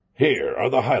Here are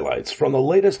the highlights from the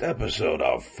latest episode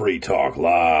of Free Talk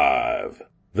Live.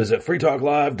 Visit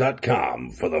freetalklive.com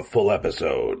for the full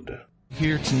episode.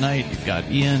 Here tonight, you've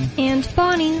got Ian. And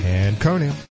Bonnie. And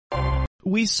Conan.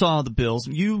 We saw the bills.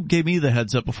 You gave me the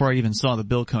heads up before I even saw the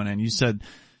bill, Conan. You said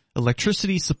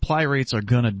electricity supply rates are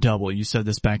gonna double. You said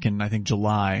this back in, I think,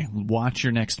 July. Watch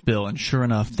your next bill. And sure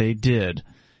enough, they did.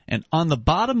 And on the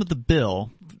bottom of the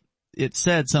bill, it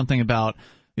said something about,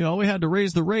 we had to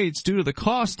raise the rates due to the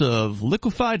cost of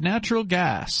liquefied natural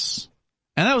gas.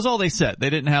 And that was all they said. They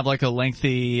didn't have like a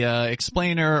lengthy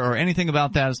explainer or anything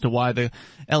about that as to why the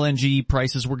LNG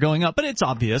prices were going up. But it's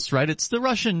obvious, right? It's the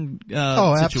Russian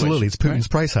situation, absolutely. It's Putin's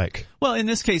price hike. Well, in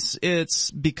this case,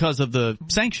 it's because of the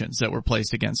sanctions that were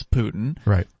placed against Putin.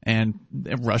 Right. And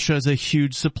Russia is a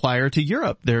huge supplier to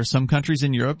Europe. There are some countries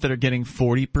in Europe that are getting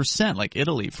 40%, like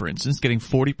Italy, for instance, getting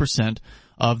 40%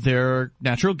 of their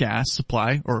natural gas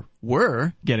supply, or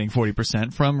were getting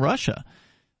 40% from Russia.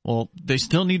 Well, they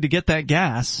still need to get that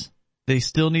gas. They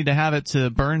still need to have it to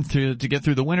burn through, to get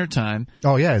through the wintertime.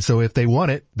 Oh yeah, so if they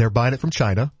want it, they're buying it from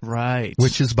China. Right.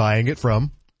 Which is buying it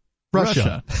from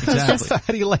Russia. Exactly.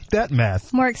 How do you like that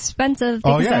math? More expensive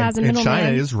because it has a middleman. And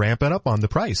China is ramping up on the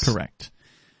price. Correct.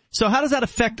 So how does that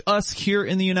affect us here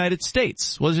in the United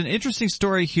States? Well, there's an interesting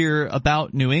story here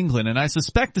about New England, and I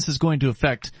suspect this is going to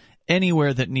affect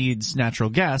anywhere that needs natural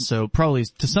gas, so probably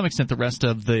to some extent the rest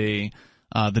of the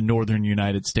northern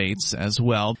United States as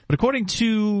well. But according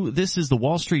to, this is the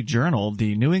Wall Street Journal,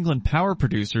 the New England power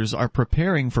producers are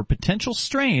preparing for potential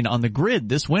strain on the grid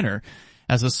this winter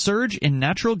as a surge in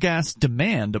natural gas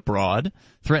demand abroad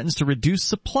threatens to reduce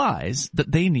supplies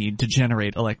that they need to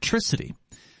generate electricity.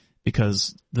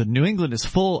 Because the New England is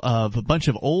full of a bunch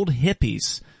of old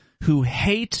hippies who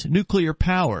hate nuclear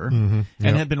power and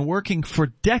have been working for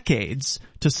decades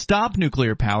to stop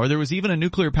nuclear power. There was even a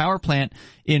nuclear power plant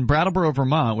in Brattleboro,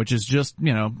 Vermont, which is just,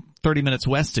 30 minutes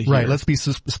west of here. Right, let's be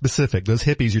specific. Those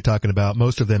hippies you're talking about,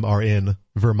 most of them are in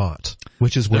Vermont,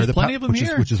 which is where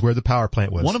which is where the power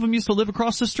plant was. One of them used to live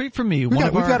across the street from me. We've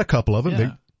got a couple of them.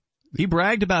 Yeah. He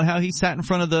bragged about how he sat in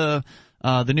front of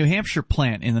the New Hampshire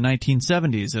plant in the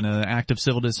 1970s in an act of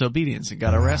civil disobedience and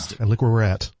got arrested. And look where we're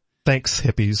at. Thanks,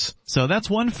 hippies. So that's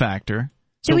one factor.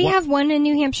 Do we have one in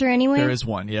New Hampshire anyway? There is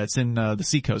one. Yeah, it's in the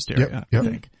Seacoast area, yep. I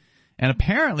think. And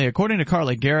apparently, according to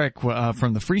Carly Garrick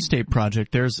from the Free State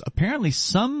Project, there's apparently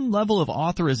some level of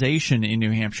authorization in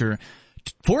New Hampshire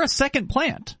for a second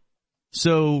plant.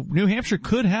 So New Hampshire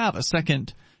could have a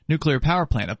second nuclear power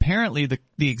plant. Apparently, the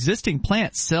existing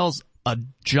plant sells a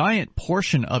giant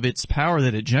portion of its power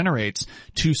that it generates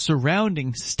to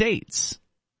surrounding states.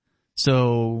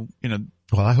 So,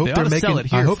 well, I hope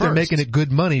they're making it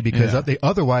good money because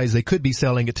otherwise they could be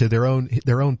selling it to their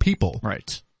own people.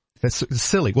 Right. That's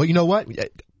silly. Well, you know what?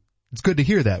 It's good to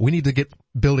hear that. We need to get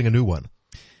building a new one.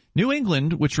 New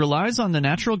England, which relies on the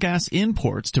natural gas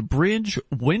imports to bridge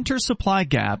winter supply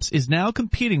gaps, is now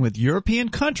competing with European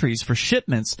countries for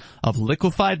shipments of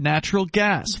liquefied natural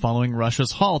gas following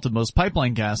Russia's halt of most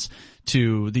pipeline gas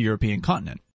to the European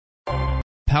continent.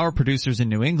 Power producers in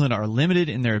New England are limited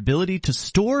in their ability to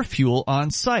store fuel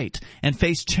on site and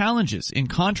face challenges in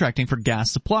contracting for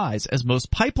gas supplies, as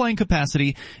most pipeline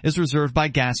capacity is reserved by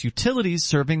gas utilities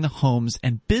serving the homes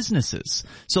and businesses.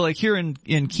 So like here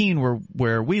in Keene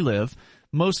where we live,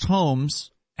 most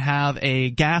homes have a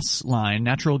gas line,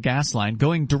 natural gas line,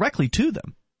 going directly to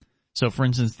them. So for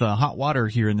instance, the hot water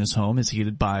here in this home is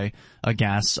heated by a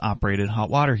gas-operated hot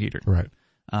water heater. Right.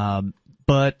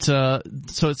 But so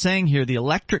it's saying here the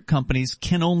electric companies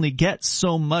can only get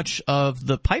so much of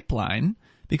the pipeline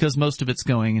because most of it's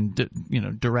going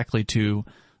directly to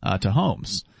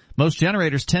homes. Most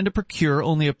generators tend to procure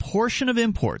only a portion of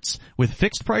imports with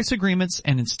fixed price agreements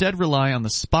and instead rely on the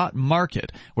spot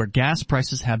market where gas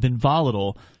prices have been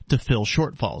volatile to fill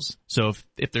shortfalls. So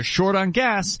if they're short on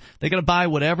gas, they got to buy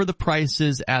whatever the price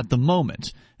is at the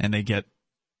moment, and they get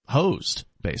hosed,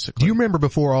 basically. Do you remember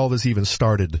before all this even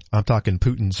started, I'm talking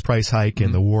Putin's price hike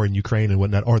and the war in Ukraine and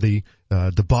whatnot, or the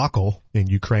debacle in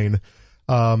Ukraine,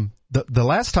 the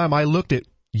last time I looked at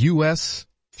U.S.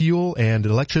 fuel and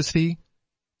electricity,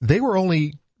 they were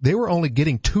only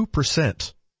getting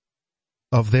 2%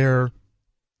 of their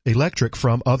electric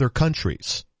from other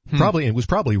countries. It was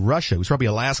probably Russia. It was probably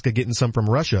Alaska getting some from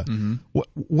Russia.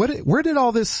 Where did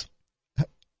all this,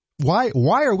 why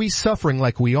are we suffering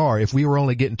like we are if we were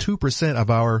only getting 2%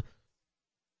 of our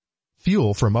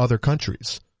fuel from other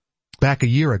countries back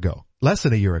less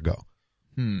than a year ago?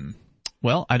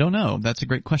 Well, I don't know. That's a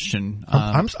great question.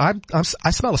 I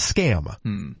smell a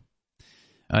scam.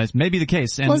 It may be the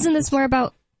case. And isn't this more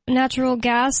about natural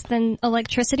gas than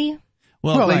electricity?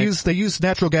 Well, right. they use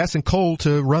natural gas and coal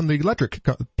to run the electric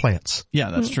plants. Yeah,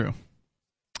 that's true.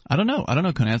 I don't know,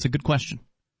 Conan. That's a good question.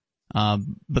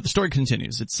 But the story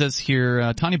continues. It says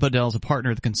here, Tanya Bodell is a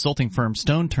partner at the consulting firm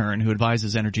Stone Turn, who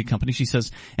advises energy companies. She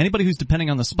says anybody who's depending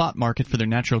on the spot market for their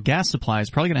natural gas supply is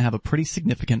probably going to have a pretty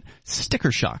significant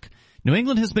sticker shock. New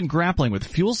England has been grappling with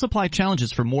fuel supply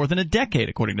challenges for more than a decade,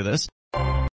 according to this.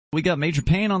 We got Major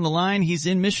Payne on the line. He's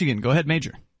in Michigan. Go ahead,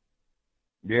 Major.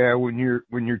 Yeah, when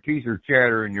your teeth are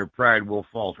chattering, your pride will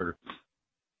falter.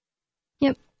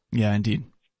 Yep. Yeah, indeed.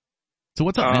 So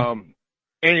what's up, man?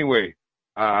 Anyway,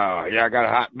 I got a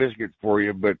hot biscuit for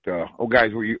you, but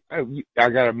guys, I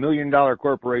got $1 million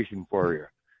corporation for you.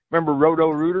 Remember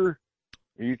Roto-Rooter?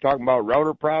 Are you talking about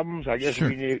router problems? I guess Sure.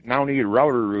 we now need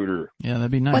Router-Rooter. Yeah,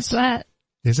 that'd be nice. What's that?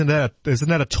 Isn't that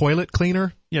a toilet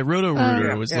cleaner? Yeah,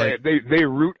 Roto-Rooter was like, they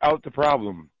root out the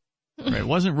problem. right,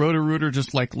 wasn't Roto-Rooter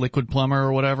just like Liquid Plumber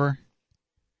or whatever?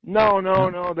 No.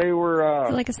 They were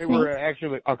Like a they were snake?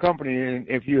 actually a company, and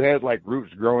if you had like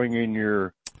roots growing in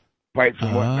your pipes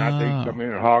and whatnot, they'd come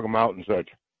in and hog them out and such.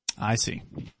 I see.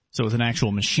 So it was an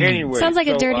actual machine. Anyway, Sounds like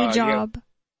a so, dirty yeah. job.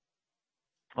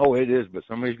 Oh, it is, but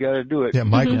somebody's got to do it. Yeah,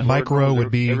 micro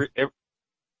would be.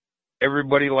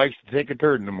 Everybody likes to take a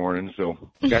turd in the morning, so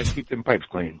got to keep them pipes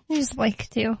clean. I just like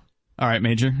to. All right,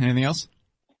 Major. Anything else?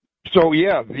 So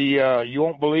yeah, you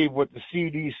won't believe what the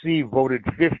CDC voted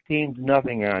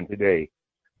 15-0 on today.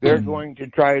 They're going to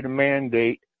try to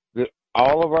mandate that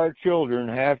all of our children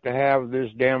have to have this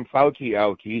damn Fauci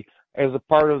outie as a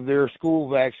part of their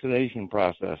school vaccination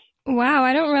process. Wow,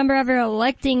 I don't remember ever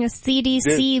electing a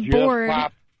CDC board.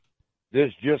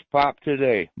 This just popped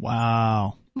today.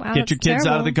 Wow. Wow, Get your that's kids out of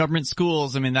terrible. the government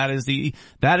schools. I mean, that is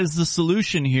the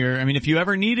solution here. I mean, if you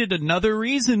ever needed another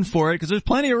reason for it, because there's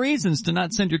plenty of reasons to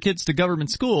not send your kids to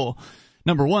government school.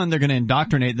 Number one, they're going to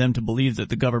indoctrinate them to believe that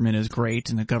the government is great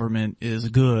and the government is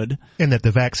good. And that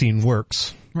the vaccine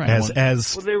works. Right. As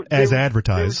advertised. They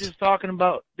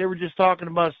were just talking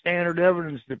about standard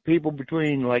evidence that people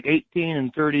between like 18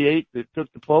 and 38 that took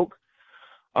the poke,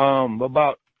 I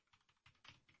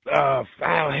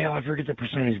forget the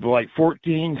percentage, but like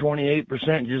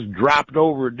 28% just dropped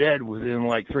over dead within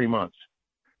like 3 months.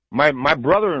 My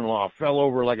brother-in-law fell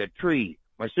over like a tree.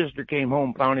 My sister came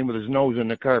home, found him with his nose in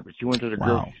the carpet. She went to the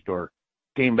grocery store.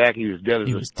 Came back, he was dead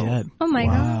as a stone. Dead. Oh my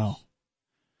gosh.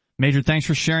 Major, thanks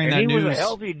for sharing that news. He was a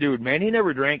healthy dude, man. He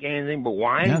never drank anything but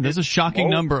wine. Yeah, there's a shocking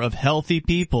number of healthy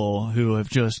people who have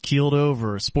just keeled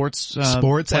over. Sports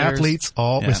players. Athletes,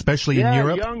 especially in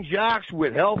Europe. Young jocks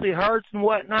with healthy hearts and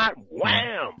whatnot.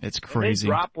 Wham! It's crazy. They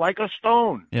drop like a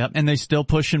stone. Yep, and they still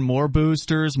pushing more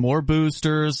boosters.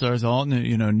 There's all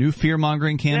new fear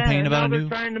mongering campaign about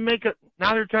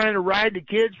now they're trying to ride the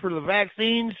kids for the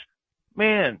vaccines.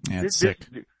 Man, yeah, it's sick.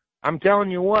 I'm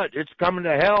telling you what, it's coming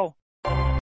to hell.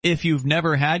 If you've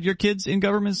never had your kids in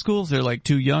government schools, they're like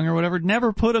too young or whatever,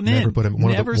 never put them in. Never put them.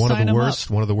 One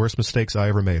of the worst mistakes I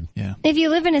ever made. Yeah. If you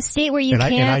live in a state where you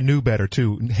can't. And I knew better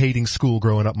too. Hating school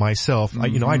growing up myself, I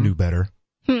knew better.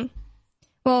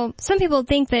 Well, some people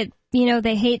think that,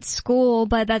 they hate school,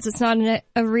 but it's not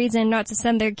a reason not to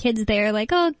send their kids there. Like,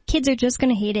 oh, kids are just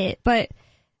gonna hate it. But,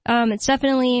 it's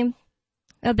definitely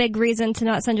a big reason to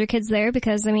not send your kids there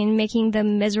because, making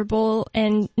them miserable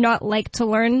and not like to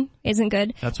learn isn't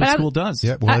good. That's what school does.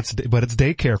 Yeah, well, it's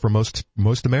daycare for most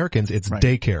Americans. It's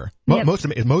daycare. Yep.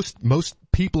 Most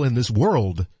people in this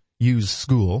world use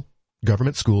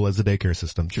government school as a daycare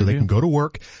system. So they can go to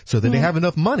work so that they have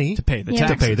enough money to pay the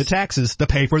taxes. To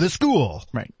pay for the school.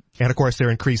 Right. And of course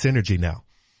their increased energy now.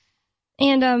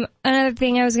 And another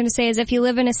thing I was going to say is if you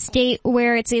live in a state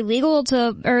where it's illegal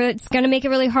or it's going to make it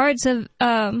really hard to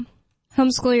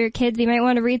homeschool your kids, you might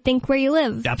want to rethink where you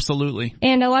live. Absolutely.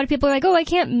 And a lot of people are like, oh, I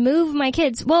can't move my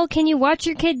kids. Well, can you watch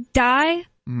your kid die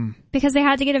because they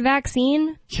had to get a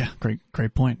vaccine? Yeah,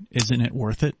 great point. Isn't it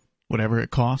worth it? Whatever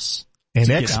it costs.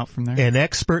 Get out from there. An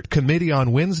expert committee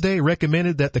on Wednesday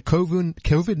recommended that the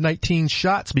COVID-19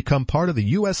 shots become part of the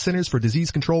U.S. Centers for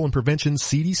Disease Control and Prevention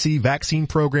CDC vaccine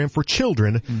program for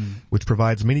children, which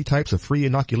provides many types of free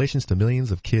inoculations to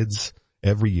millions of kids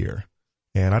every year.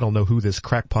 And I don't know who this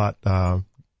crackpot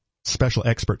special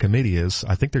expert committee is.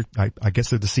 I think I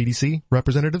guess they're the CDC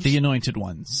representatives? The anointed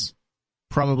ones.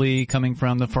 Probably coming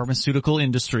from the pharmaceutical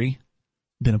industry.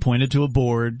 Been appointed to a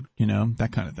board, that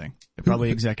kind of thing. They're probably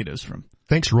executives from.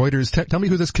 Thanks, Reuters. Tell me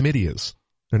who this committee is.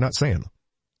 They're not saying.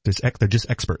 They're just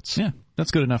experts. Yeah, that's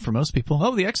good enough for most people.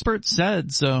 Oh, the experts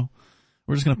said, so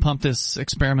we're just going to pump this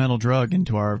experimental drug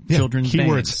into our children's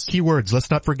veins. Keywords.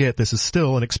 Let's not forget, this is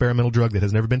still an experimental drug that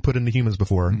has never been put into humans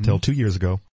before until 2 years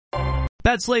ago.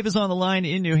 Bad Slave is on the line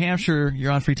in New Hampshire.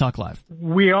 You're on Free Talk Live.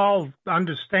 We all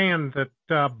understand that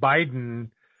Biden,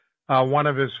 one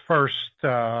of his first,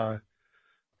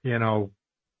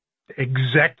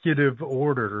 executive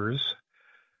orders,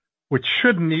 which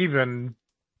shouldn't even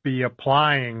be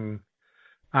applying,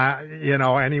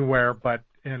 anywhere but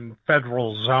in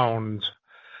federal zones.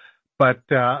 But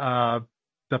the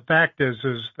fact is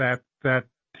that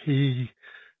he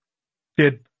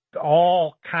did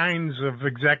all kinds of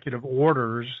executive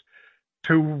orders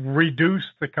to reduce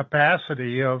the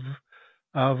capacity of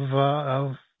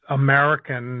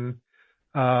American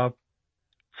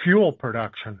fuel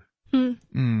production. You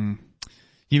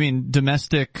mean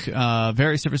domestic,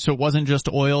 various different, so it wasn't just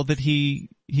oil that he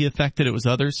affected, it was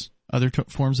other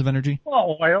forms of energy?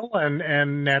 Well, oil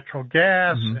and natural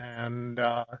gas and,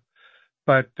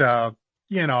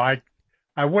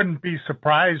 I wouldn't be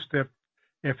surprised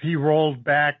if he rolled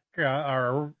back,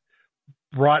 or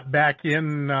brought back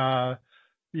in,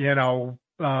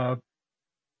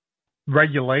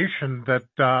 regulation that,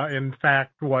 in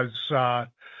fact was,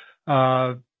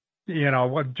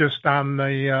 just on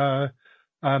the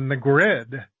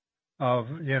grid of,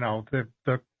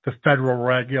 the federal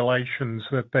regulations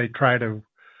that they try to,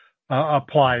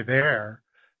 apply there.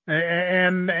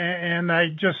 And I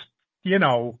just,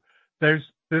 there's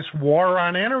this war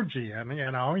on energy and,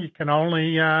 you can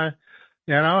only,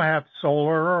 have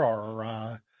solar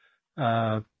or,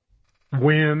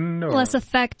 wind or less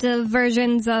effective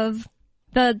versions of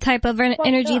the type of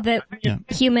energy that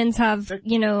humans have,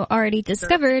 already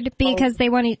discovered because they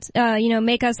want to,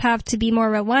 make us have to be more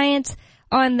reliant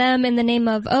on them in the name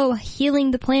of,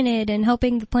 healing the planet and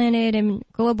helping the planet and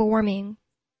global warming.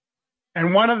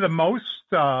 And one of the most,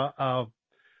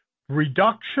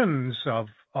 reductions of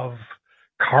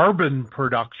carbon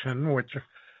production, which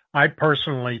I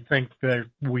personally think that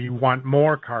we want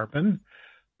more carbon,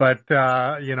 but,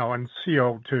 and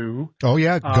CO2. Oh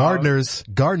yeah,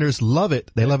 gardeners love it.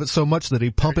 They love it so much that they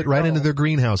pump it right into their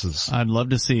greenhouses. I'd love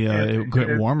to see it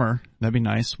get warmer. That'd be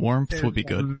nice. Warmth would be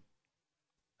good.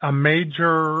 A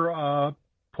major,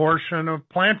 portion of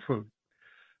plant food.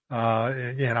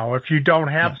 If you don't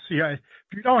have if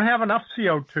you don't have enough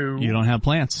CO2, you don't have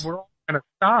plants. We're all going to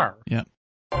starve. Yeah.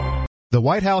 The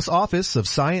White House Office of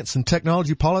Science and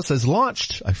Technology Policy has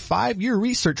launched a 5-year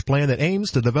research plan that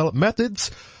aims to develop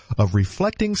methods of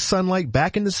reflecting sunlight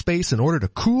back into space in order to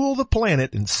cool the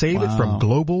planet and save it from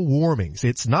global warming.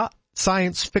 It's not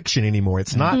science fiction anymore.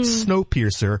 It's not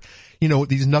Snowpiercer.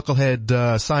 These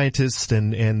knucklehead scientists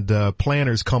and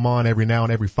planners come on every now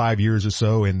and every 5 years or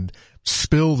so and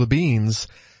spill the beans.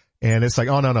 And it's like,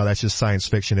 oh no, that's just science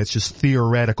fiction. It's just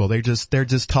theoretical. They're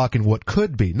just talking what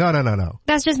could be. No.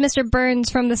 That's just Mr. Burns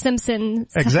from The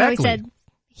Simpsons. Exactly. How he said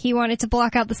he wanted to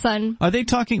block out the sun. What are they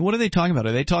talking about?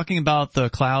 Are they talking about the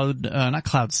cloud, not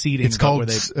cloud seeding? It's called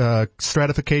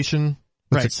stratification.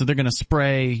 Right. So they're going to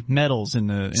spray metals in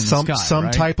the sky. Some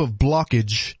right? type of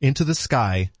blockage into the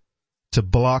sky to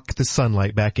block the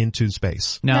sunlight back into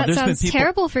space. Now, that sounds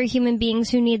terrible for human beings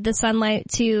who need the sunlight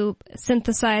to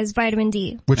synthesize vitamin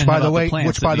D. Which, by the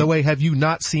way, have you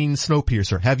not seen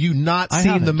Snowpiercer? Have you not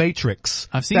seen The Matrix?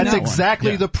 I've seen That's that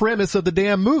exactly the premise of the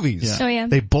damn movies. Yeah. Oh, yeah.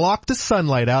 They blocked the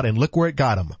sunlight out and look where it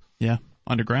got them. Yeah,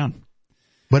 underground.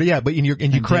 But you're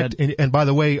correct. And by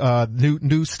the way,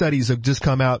 new studies have just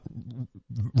come out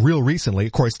real recently.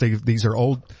 Of course, these are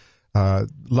old. A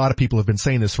lot of people have been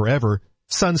saying this forever.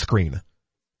 Sunscreen.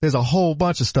 There's a whole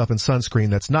bunch of stuff in sunscreen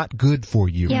that's not good for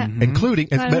you, including,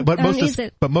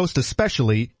 but most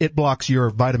especially, it blocks your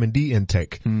vitamin D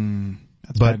intake.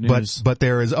 But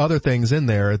there is other things in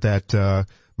there that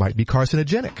might be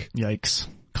carcinogenic. Yikes!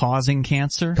 Causing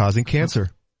cancer.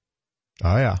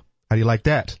 Oh yeah. How do you like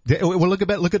that? Well,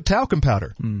 look at talcum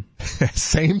powder.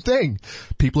 Same thing.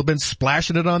 People have been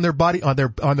splashing it on their body, on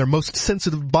their most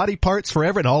sensitive body parts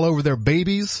forever and all over their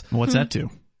babies. What's that do?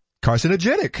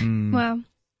 Carcinogenic. Wow.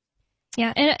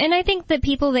 Yeah, and I think that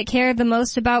people that care the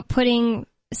most about putting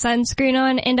sunscreen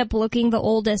on end up looking the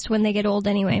oldest when they get old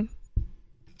anyway.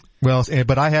 Well,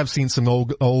 but I have seen some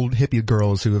old hippie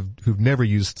girls who've never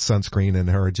used sunscreen and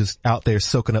are just out there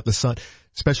soaking up the sun,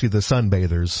 especially the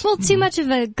sunbathers. Well, too much of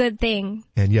a good thing.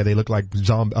 And yeah, they look like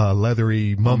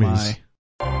leathery mummies.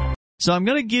 So I'm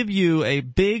going to give you a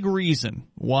big reason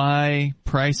why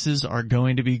prices are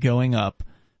going to be going up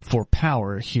for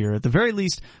power here. At the very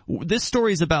least, this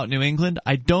story is about New England.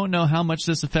 I don't know how much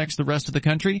this affects the rest of the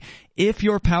country. If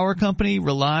your power company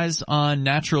relies on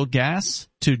natural gas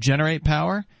to generate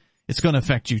power, it's going to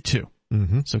affect you too.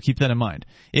 So keep that in mind.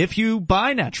 If you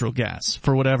buy natural gas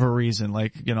for whatever reason,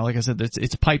 like I said,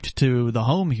 it's piped to the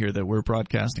home here that we're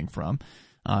broadcasting from,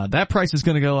 that price is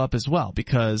going to go up as well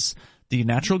because the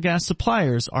natural gas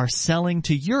suppliers are selling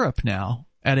to Europe now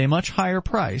at a much higher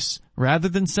price rather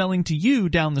than selling to you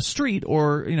down the street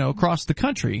or, across the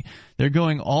country. They're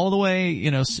going all the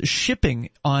way,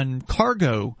 shipping on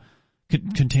cargo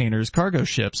containers, cargo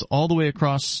ships all the way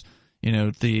across,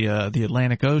 the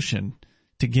Atlantic Ocean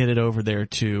to get it over there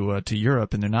to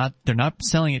Europe, and they're not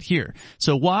selling it here.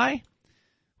 So why?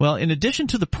 Well, in addition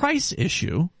to the price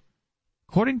issue,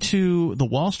 according to the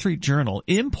Wall Street Journal,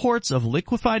 imports of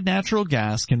liquefied natural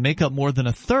gas can make up more than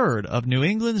a third of New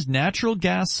England's natural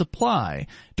gas supply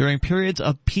during periods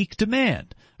of peak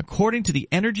demand, according to the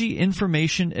Energy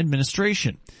Information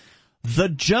Administration. The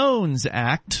Jones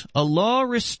Act, a law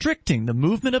restricting the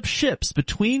movement of ships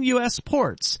between U.S.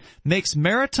 ports, makes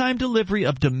maritime delivery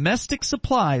of domestic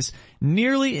supplies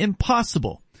nearly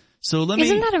impossible. So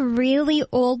Isn't that a really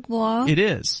old law? It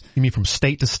is. You mean from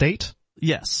state to state?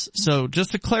 Yes. So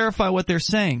just to clarify what they're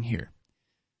saying here,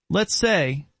 let's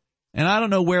say, and I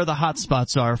don't know where the hot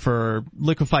spots are for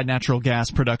liquefied natural gas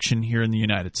production here in the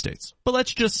United States, but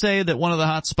let's just say that one of the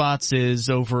hot spots is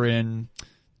over in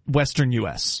western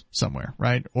U.S. somewhere,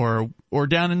 right? Or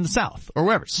down in the South or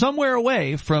wherever, somewhere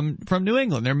away from New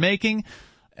England. They're making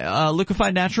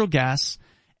liquefied natural gas,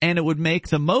 and it would make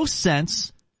the most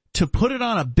sense to put it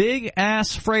on a big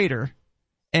ass freighter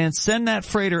and send that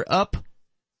freighter up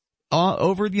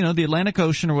over, the Atlantic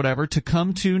Ocean or whatever to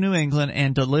come to New England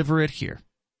and deliver it here.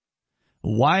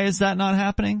 Why is that not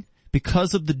happening?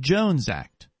 Because of the Jones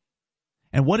Act.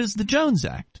 And what is the Jones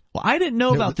Act? Well, I didn't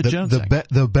know about the Jones Act.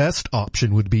 The best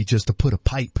option would be just to put a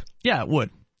pipe. Yeah, it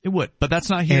would. It would, but that's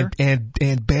not here.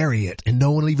 And bury it, and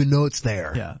no one will even know it's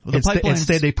there. Yeah. Well,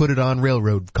 instead, they put it on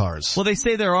railroad cars. Well, they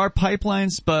say there are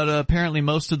pipelines, but apparently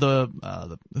most of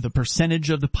the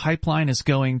percentage of the pipeline is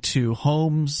going to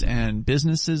homes and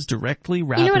businesses directly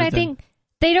rather than... You know what, I think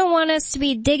they don't want us to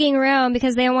be digging around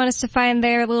because they don't want us to find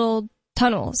their little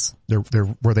tunnels. They're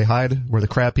where they hide, where the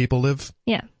crab people live?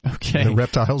 Yeah. Okay. The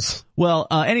reptiles? Well,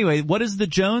 anyway, what is the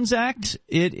Jones Act?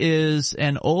 It is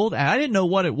an old act. I didn't know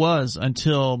what it was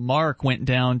until Mark went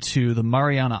down to the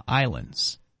Mariana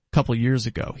Islands a couple years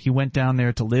ago. He went down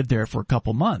there to live there for a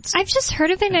couple months. I've just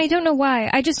heard of it and I don't know why.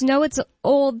 I just know it's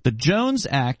old. The Jones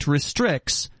Act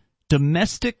restricts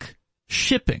domestic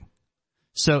shipping.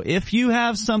 So if you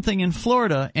have something in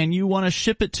Florida and you want to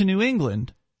ship it to New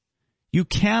England, you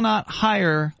cannot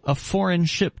hire a foreign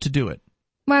ship to do it.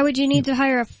 Why would you need to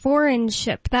hire a foreign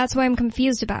ship? That's what I'm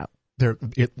confused about.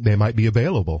 They might be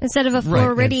available. Instead of a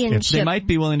Floridian ship. They might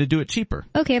be willing to do it cheaper.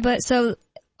 Okay, but so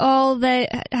all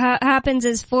that happens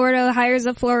is Florida hires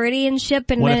a Floridian ship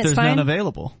and then it's fine? What if there's none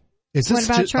available?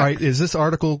 Is this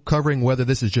article covering whether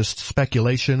this is just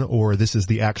speculation or this is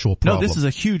the actual problem? No, this is a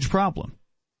huge problem.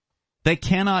 They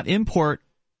cannot import.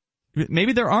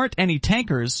 Maybe there aren't any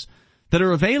tankers that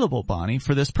are available, Bonnie,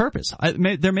 for this purpose.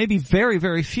 There may be very,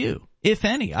 very few, if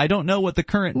any. I don't know what the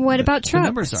current trucks?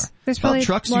 Numbers are. There's probably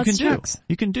trucks lots you can of trucks.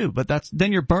 You can do, but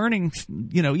then you're burning,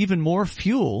 even more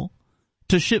fuel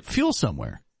to ship fuel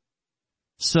somewhere.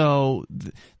 So,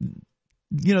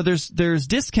 there's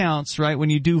discounts, right, when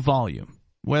you do volume.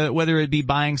 Whether it be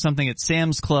buying something at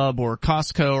Sam's Club or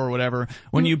Costco or whatever,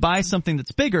 when you buy something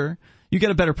that's bigger, you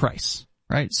get a better price,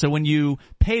 right? So when you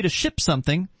pay to ship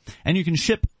something and you can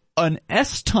ship an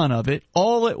S-ton of it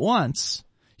all at once,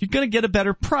 you're going to get a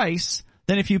better price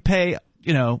than if you pay,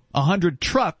 100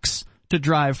 trucks to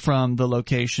drive from the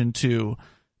location to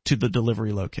the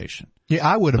delivery location. Yeah,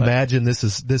 I would imagine this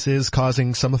is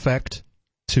causing some effect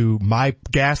to my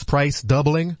gas price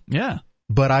doubling. Yeah.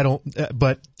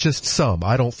 But just some.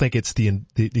 I don't think it's the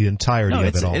entirety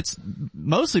of it all. It's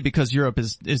mostly because Europe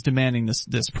is demanding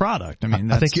this product. I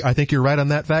mean, I think you're right on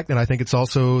that fact, and I think it's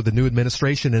also the new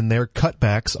administration and their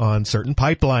cutbacks on certain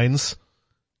pipelines,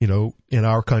 in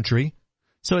our country.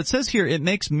 So it says here, it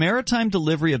makes maritime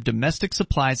delivery of domestic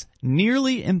supplies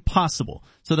nearly impossible.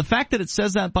 So the fact that it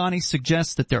says that, Bonnie,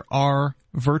 suggests that there are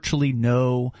virtually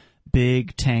no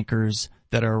big tankers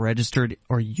that are registered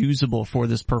or usable for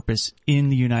this purpose in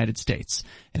the United States.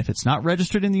 And if it's not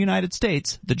registered in the United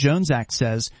States, the Jones Act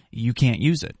says you can't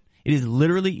use it. It is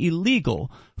literally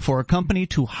illegal for a company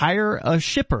to hire a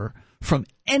shipper from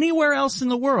anywhere else in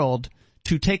the world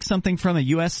to take something from a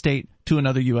U.S. state to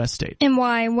another U.S. state. And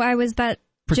why? Why was that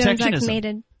Jones Act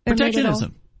made?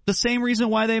 Protectionism. The same reason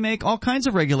why they make all kinds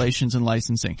of regulations and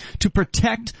licensing, to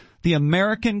protect the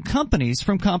American companies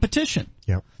from competition.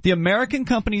 Yep. The American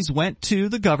companies went to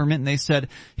the government and they said,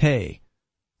 hey,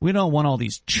 we don't want all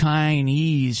these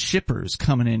Chinese shippers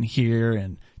coming in here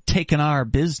and taking our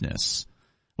business.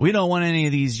 We don't want any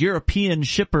of these European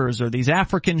shippers or these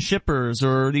African shippers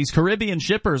or these Caribbean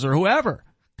shippers or whoever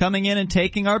coming in and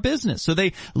taking our business. So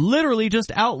they literally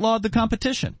just outlawed the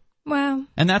competition. Wow.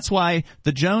 And that's why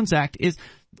the Jones Act is,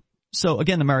 so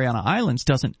again, the Mariana Islands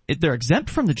they're exempt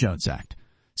from the Jones Act.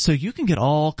 So you can get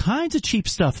all kinds of cheap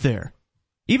stuff there.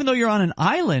 Even though you're on an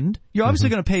island, you're obviously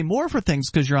going to pay more for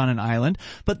things because you're on an island,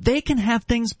 but they can have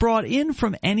things brought in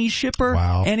from any shipper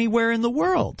anywhere in the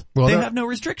world. Well, they have no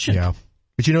restriction. Yeah.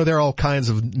 But there are all kinds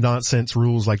of nonsense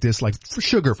rules like this, like for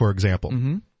sugar, for example.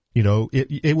 Mm-hmm.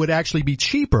 It would actually be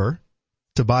cheaper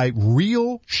to buy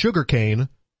real sugar cane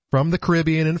from the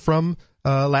Caribbean and from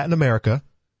Latin America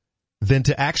than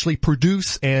to actually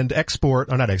produce and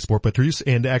export, or not export, but produce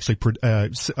and actually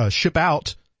ship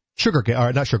out sugar cane,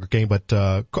 or not sugar cane, but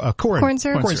corn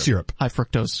syrup. High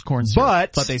fructose corn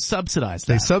syrup. But they subsidize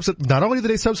that. Not only do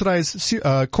they subsidize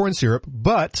corn syrup,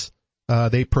 but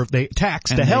they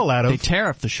tax the hell out of. They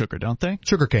tariff the sugar, don't they?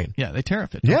 Sugar cane. Yeah, they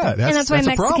tariff it. Yeah, and that's why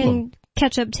Mexican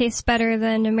ketchup tastes better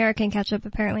than American ketchup,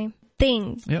 apparently.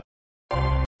 Yep.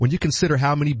 When you consider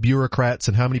how many bureaucrats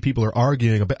and how many people are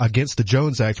arguing against the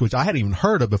Jones Act, which I hadn't even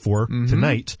heard of before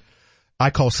tonight, I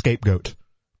call scapegoat.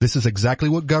 This is exactly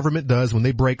what government does when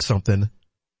they break something,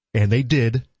 and they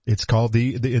did. It's called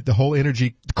the whole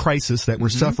energy crisis that we're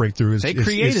suffering through.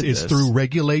 Is through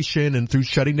regulation and through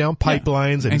shutting down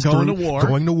pipelines and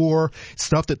going to war,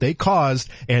 stuff that they caused,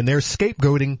 and they're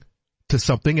scapegoating to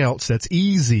something else that's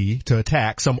easy to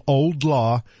attack, some old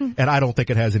law, and I don't think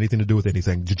it has anything to do with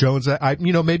anything. Jones,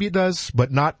 maybe it does,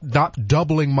 but not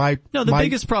doubling my. No, the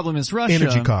biggest problem is Russia.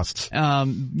 Energy costs.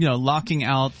 Locking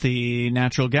out the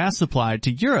natural gas supply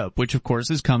to Europe, which of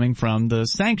course is coming from the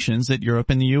sanctions that Europe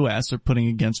and the U.S. are putting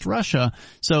against Russia.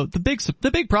 So the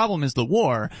big problem is the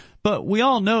war, but we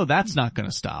all know that's not going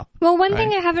to stop. Well, one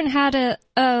thing I haven't had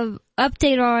a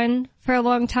update on for a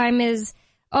long time is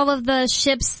all of the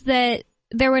ships that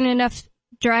there weren't enough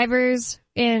drivers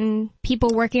and people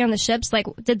working on the ships. Like,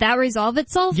 did that resolve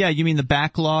itself? Yeah, you mean the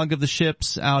backlog of the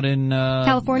ships out in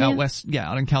California? Out west,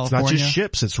 out in California. It's not just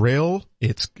ships, it's rail,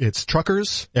 it's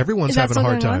truckers. Everyone's having a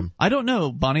hard time. I don't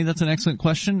know, Bonnie, that's an excellent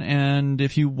question, and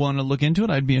if you want to look into it,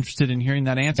 I'd be interested in hearing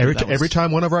that answer. Every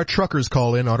time one of our truckers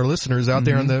call in, our listeners out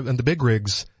there in the big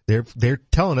rigs, they're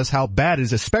telling us how bad it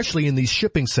is, especially in these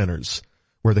shipping centers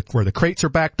where the crates are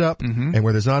backed up and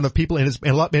where there's not enough people. And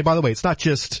by the way, it's not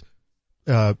just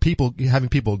having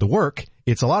people to work.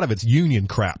 It's a lot of it's union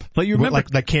crap. But you remember,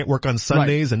 that can't work on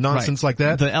Sundays and nonsense like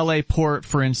that. The LA port,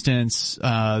 for instance,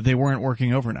 they weren't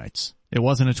working overnights. It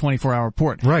wasn't a 24-hour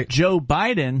port. Right. Joe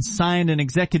Biden signed an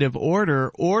executive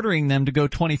order ordering them to go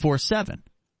 24/7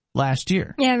 last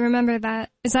year. Yeah, I remember that.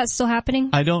 Is that still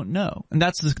happening? I don't know. And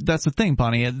that's the thing,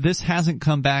 Bonnie. This hasn't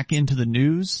come back into the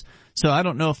news. So I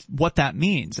don't know what that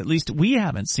means. At least we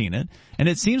haven't seen it. And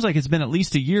it seems like it's been at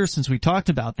least a year since we talked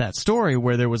about that story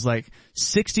where there was like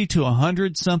 60 to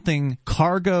 100 something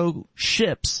cargo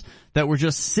ships that were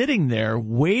just sitting there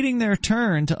waiting their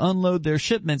turn to unload their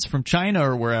shipments from China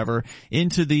or wherever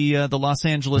into the Los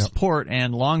Angeles port,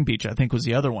 and Long Beach, I think, was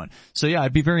the other one. So yeah,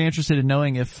 I'd be very interested in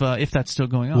knowing if that's still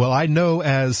going on. Well, I know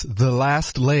as the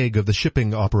last leg of the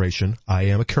shipping operation, I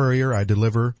am a courier. I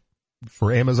deliver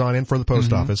for Amazon and for the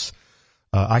post office.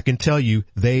 I can tell you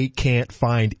they can't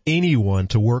find anyone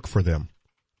to work for them.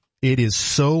 It is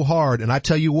so hard. And I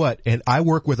tell you what, and I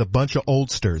work with a bunch of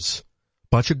oldsters,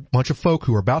 bunch of folk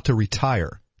who are about to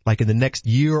retire, like in the next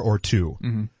year or two.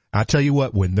 I tell you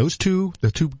what, when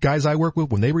the two guys I work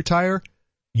with, when they retire,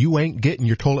 you ain't getting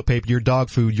your toilet paper, your dog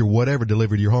food, your whatever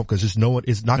delivered to your home, because there's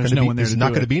not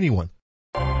going to be anyone.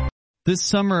 This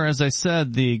summer, as I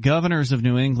said, the governors of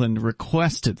New England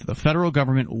requested that the federal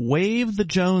government waive the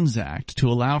Jones Act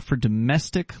to allow for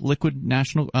domestic liquid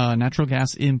natural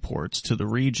gas imports to the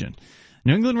region.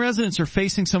 New England residents are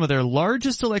facing some of their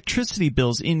largest electricity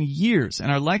bills in years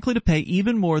and are likely to pay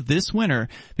even more this winter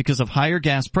because of higher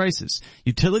gas prices.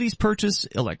 Utilities purchase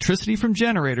electricity from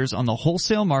generators on the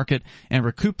wholesale market and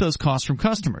recoup those costs from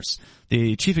customers.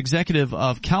 The chief executive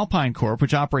of Calpine Corp,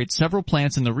 which operates several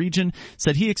plants in the region,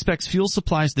 said he expects fuel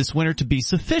supplies this winter to be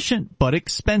sufficient but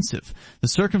expensive. The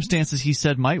circumstances, he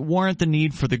said, might warrant the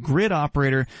need for the grid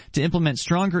operator to implement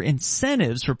stronger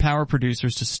incentives for power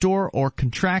producers to store or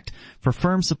contract for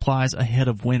firm supplies ahead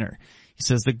of winter. He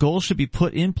says the goal should be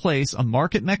put in place a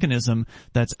market mechanism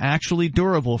that's actually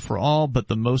durable for all but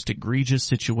the most egregious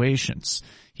situations.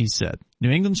 He said,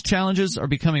 New England's challenges are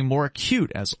becoming more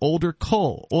acute as older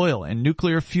coal, oil, and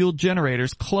nuclear-fueled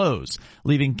generators close,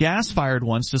 leaving gas-fired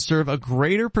ones to serve a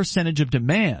greater percentage of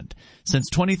demand. Since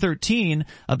 2013,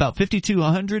 about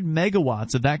 5,200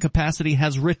 megawatts of that capacity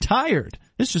has retired.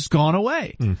 It's just gone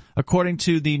away. According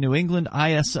to the New England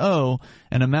ISO,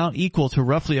 an amount equal to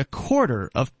roughly a quarter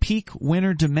of peak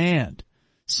winter demand.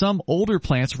 some older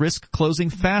plants risk closing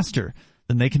faster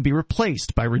than they can be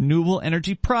replaced by renewable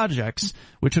energy projects,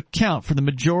 which account for the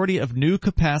majority of new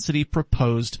capacity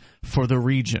proposed for the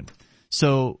region.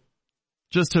 So,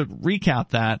 just to recap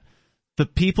that, the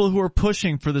people who are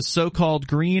pushing for the so-called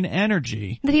green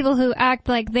energy, the people who act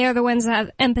like they're the ones that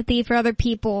have empathy for other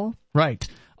people, right,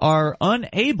 are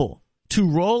unable to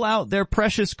roll out their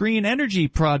precious green energy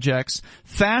projects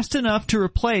fast enough to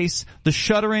replace the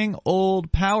shuttering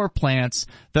old power plants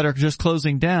that are just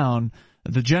closing down,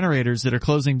 the generators that are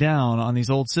closing down on these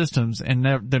old systems, and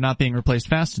they're not being replaced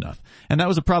fast enough. And that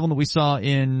was a problem that we saw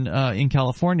in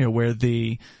California, where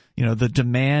the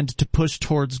demand to push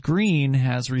towards green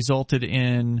has resulted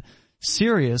in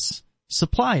serious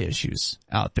supply issues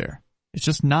out there. It's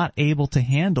just not able to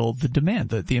handle the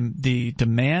demand. The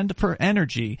demand for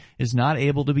energy is not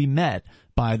able to be met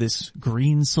by this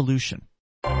green solution.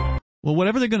 Well,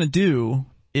 whatever they're going to do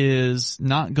is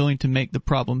not going to make the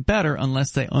problem better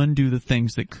unless they undo the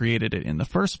things that created it in the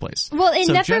first place. Well, it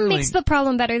never makes the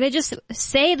problem better. They just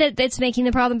say that it's making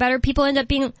the problem better. People end up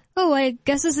being, oh, I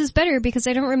guess this is better because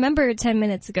I don't remember 10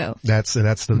 minutes ago. That's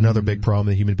another big problem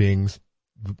that human beings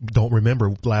don't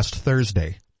remember last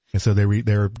Thursday. And so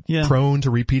they're prone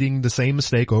to repeating the same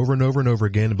mistake over and over and over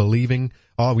again, and believing,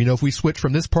 oh, we know if we switch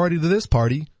from this party to this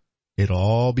party, it'll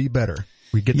all be better.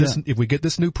 If we get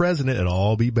this new president, it'll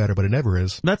all be better, but it never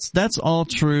is. That's all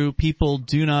true. People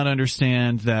do not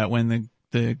understand that when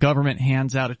the government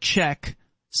hands out a check,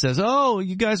 says, oh,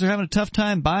 you guys are having a tough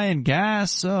time buying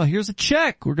gas. Oh, here's a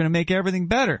check. We're going to make everything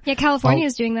better. Yeah, California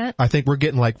is doing that. I think we're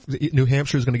getting New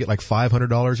Hampshire is going to get like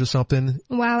 $500 or something.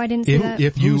 Wow, I didn't see that.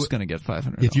 Who's going to get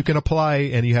 $500? If you can apply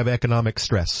and you have economic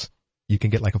stress, you can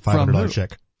get like a $500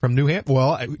 check. From New Hampshire?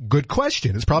 Well, good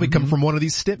question. It's probably come from one of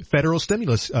these federal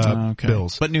stimulus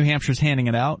bills. But New Hampshire's handing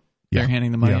it out? They're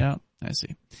handing the money out? I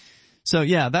see. So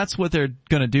yeah, that's what they're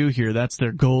going to do here. That's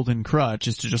their golden crutch,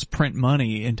 is to just print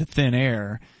money into thin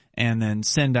air and then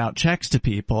send out checks to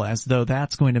people as though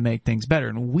that's going to make things better.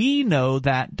 And we know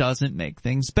that doesn't make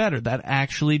things better. That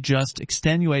actually just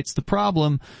extenuates the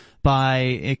problem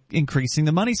by increasing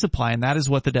the money supply, and that is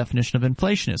what the definition of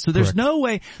inflation is. So there's no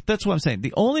way, that's what I'm saying.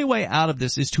 The only way out of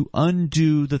this is to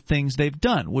undo the things they've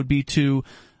done, would be to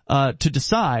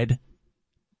decide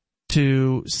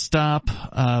to stop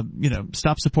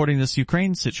supporting this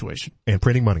Ukraine situation. And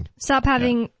printing money. Stop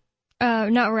having,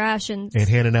 not rations. And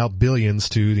handing out billions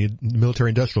to the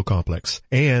military-industrial complex.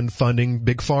 And funding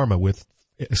Big Pharma with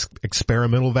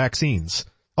experimental vaccines.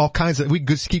 All kinds of, we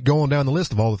just keep going down the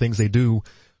list of all the things they do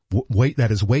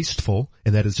that is wasteful,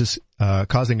 and that is just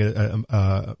causing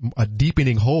a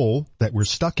deepening hole that we're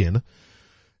stuck in.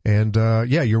 And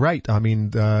you're right. I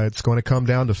mean, it's going to come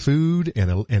down to food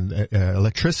and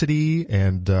electricity,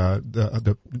 and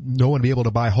no one be able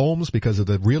to buy homes because of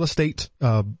the real estate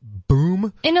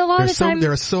boom. And a lot of times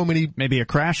there are so many. Maybe a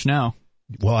crash now.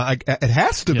 Well, it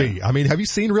has to be. I mean, have you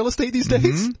seen real estate these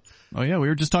days? Mm-hmm. Oh yeah, we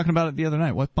were just talking about it the other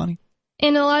night. What, Bunny?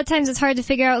 And a lot of times it's hard to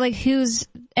figure out who's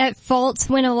at fault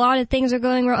when a lot of things are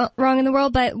going wrong in the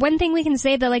world. But one thing we can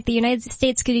say that the United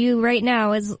States could do right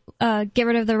now is get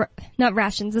rid of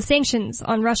the sanctions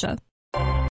on Russia.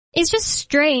 It's just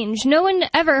strange. No one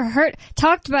ever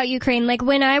talked about Ukraine. Like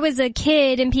when I was a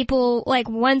kid, and people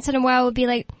once in a while would be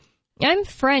like, I'm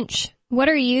French. What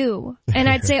are you? And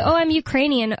I'd say, oh, I'm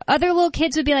Ukrainian. Other little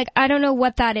kids would be like, I don't know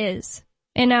what that is.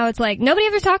 And now it's like, nobody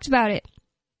ever talked about it.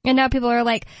 And now people are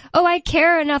like, oh, I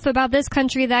care enough about this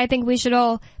country that I think we should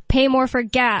all pay more for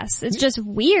gas. It's just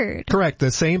weird. Correct.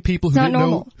 The same people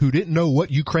who didn't know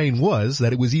what Ukraine was,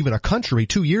 that it was even a country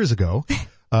 2 years ago,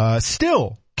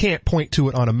 still can't point to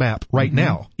it on a map right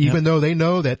now, even though they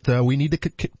know that we need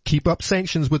to keep up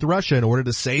sanctions with Russia in order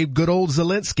to save good old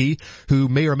Zelensky, who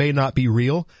may or may not be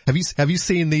real. Have you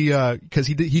seen because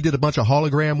he did a bunch of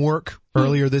hologram work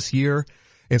earlier this year.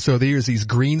 And so there's these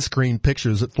green screen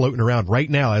pictures floating around right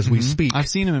now as we speak. I've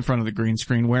seen him in front of the green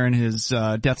screen wearing his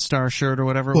Death Star shirt or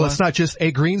whatever it was. Well, it's not just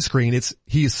a green screen.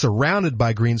 He is surrounded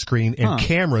by green screen and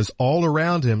cameras all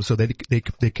around him so that they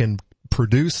can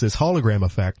produce this hologram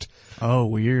effect. Oh,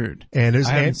 weird. And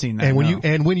I haven't seen that.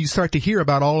 And when you start to hear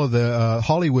about all of the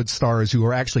Hollywood stars who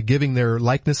are actually giving their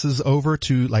likenesses over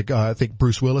to, I think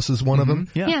Bruce Willis is one of them.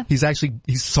 Yeah.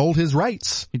 He's sold his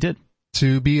rights. He did.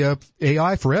 To be a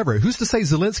AI forever. Who's to say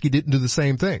Zelensky didn't do the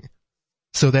same thing?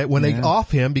 So that when they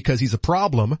off him because he's a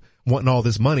problem, wanting all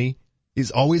this money, he's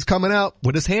always coming out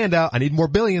with his hand out. I need more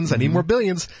billions. I need more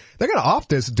billions. They're gonna off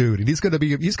this dude, and he's gonna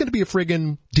be a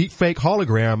friggin' deep fake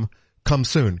hologram come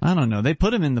soon. I don't know. They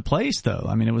put him in the place though.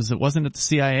 I mean, wasn't it the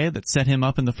CIA that set him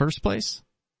up in the first place?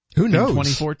 Who knows? In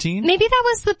 2014? Maybe that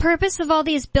was the purpose of all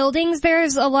these buildings.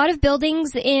 There's a lot of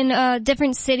buildings in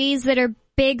different cities that are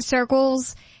big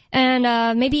circles,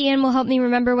 and maybe Ian will help me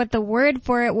remember what the word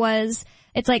for it was.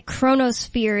 It's like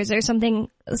chronospheres or something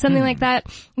like that.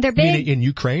 They're big. You mean in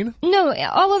Ukraine? No,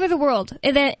 all over the world.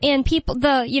 And people,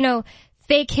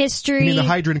 fake history. You mean the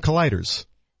Hadron Colliders?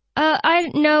 I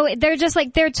know, they're just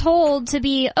like, they're told to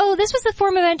be, this was a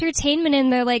form of entertainment in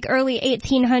the like early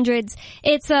 1800s.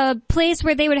 It's a place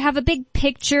where they would have a big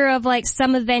picture of like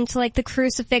some event like the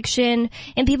crucifixion,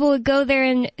 and people would go there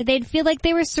and they'd feel like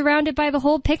they were surrounded by the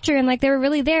whole picture and like they were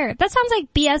really there. That sounds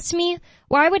like BS to me.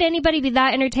 Why would anybody be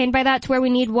that entertained by that to where we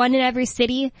need one in every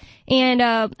city? And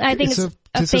I think it's a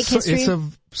fake history. It's a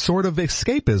sort of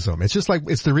escapism. It's just like,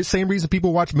 it's the same reason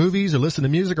people watch movies or listen to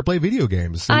music or play video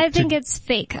games. I think it's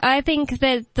fake. I think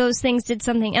that those things did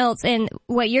something else. And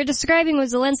what you're describing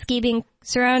was Zelensky being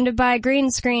surrounded by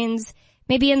green screens,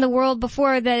 maybe in the world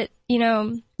before that,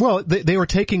 Well, they were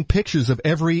taking pictures of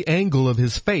every angle of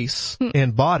his face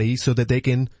and body so that they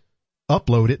can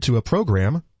upload it to a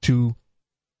program to...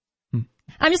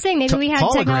 I'm just saying maybe we had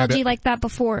technology like that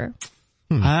before.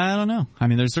 I don't know. I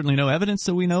mean, there's certainly no evidence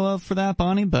that we know of for that,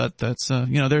 Bonnie, but that's,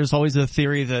 there's always a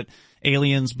theory that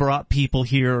aliens brought people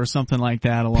here or something like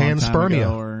that a long time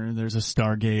ago, or there's a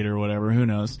Stargate or whatever, who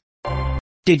knows.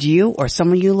 Did you or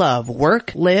someone you love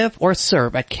work, live, or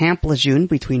serve at Camp Lejeune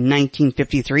between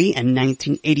 1953 and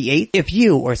 1988? If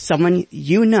you or someone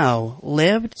you know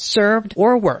lived, served,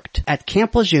 or worked at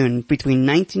Camp Lejeune between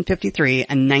 1953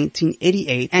 and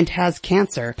 1988 and has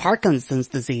cancer, Parkinson's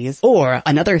disease, or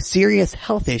another serious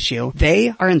health issue,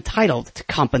 they are entitled to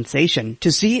compensation.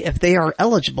 To see if they are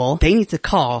eligible, they need to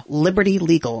call Liberty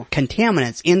Legal.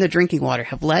 Contaminants in the drinking water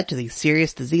have led to these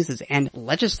serious diseases, and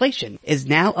legislation is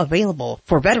now available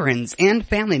for veterans and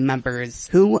family members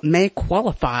who may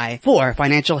qualify for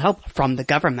financial help from the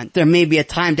government. There may be a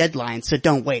time deadline, so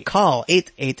don't wait. Call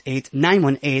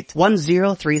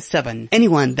 888-918-1037.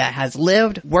 Anyone that has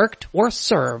lived, worked, or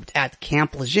served at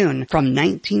Camp Lejeune from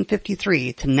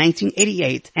 1953 to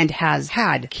 1988 and has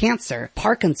had cancer,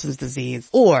 Parkinson's disease,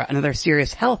 or another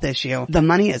serious health issue, the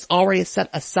money is already set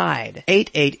aside.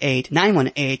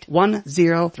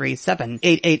 888-918-1037.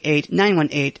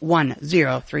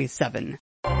 888-918-1037.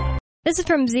 This is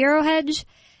from Zero Hedge. It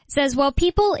says, while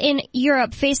people in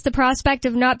Europe face the prospect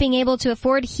of not being able to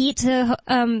afford heat for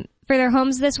their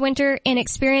homes this winter and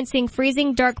experiencing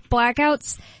freezing dark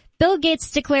blackouts, Bill Gates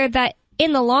declared that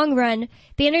in the long run,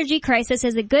 the energy crisis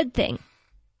is a good thing.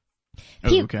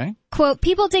 Okay. Quote,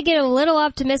 people did get a little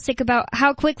optimistic about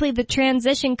how quickly the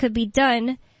transition could be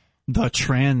done. The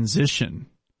transition.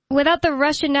 Without the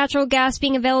Russian natural gas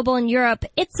being available in Europe,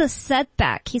 it's a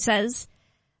setback, he says.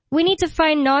 We need to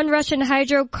find non-Russian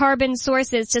hydrocarbon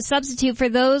sources to substitute for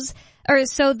those,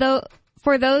 so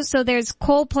there's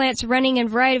coal plants running and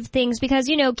a variety of things because,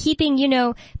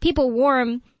 keeping, people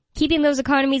warm, keeping those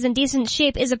economies in decent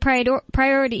shape is a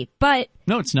priority, but...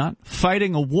 No, it's not.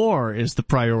 Fighting a war is the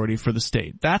priority for the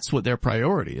state. That's what their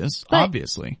priority is, but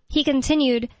obviously. He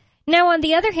continued, now on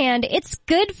the other hand, it's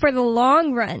good for the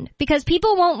long run because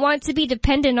people won't want to be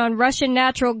dependent on Russian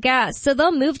natural gas, so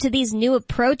they'll move to these new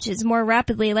approaches more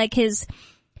rapidly, like his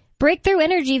Breakthrough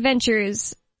Energy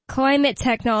Ventures Climate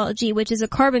Technology, which is a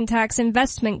carbon tax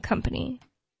investment company.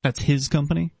 That's his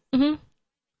company? Mm-hmm.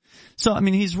 So,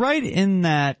 he's right in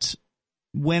that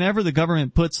whenever the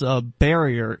government puts a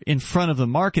barrier in front of the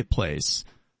marketplace,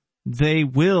 they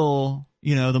will...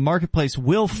 the marketplace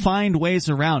will find ways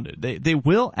around it. They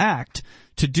will act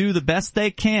to do the best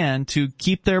they can to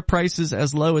keep their prices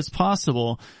as low as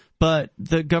possible, but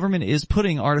the government is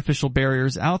putting artificial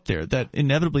barriers out there that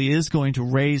inevitably is going to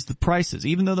raise the prices,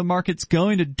 even though the market's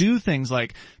going to do things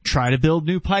like try to build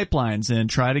new pipelines and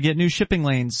try to get new shipping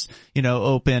lanes,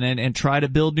 open and try to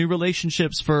build new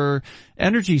relationships for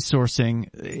energy sourcing.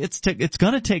 It's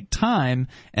going to take time,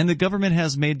 and the government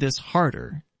has made this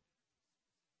harder.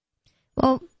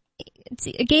 Well,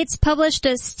 Gates published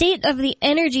a State of the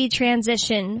Energy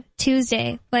Transition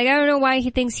Tuesday. I don't know why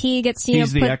he thinks he gets to,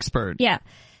 He's the expert. Yeah.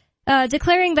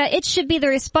 Declaring that it should be the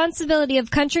responsibility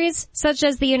of countries such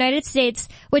as the United States,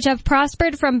 which have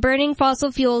prospered from burning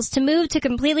fossil fuels, to move to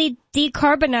completely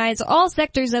decarbonize all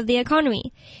sectors of the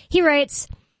economy. He writes,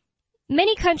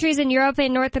 many countries in Europe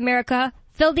and North America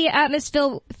fill the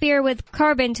atmosphere with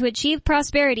carbon to achieve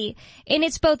prosperity, and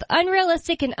it's both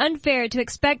unrealistic and unfair to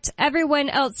expect everyone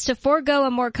else to forego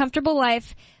a more comfortable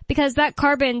life because that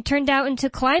carbon turned out into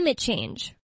climate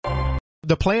change.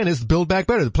 The plan is to build back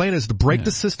better. The plan is to break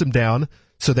the system down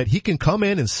so that he can come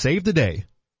in and save the day.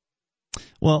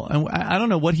 Well, I don't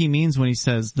know what he means when he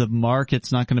says the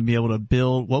market's not going to be able to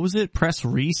build, what was it, press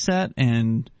reset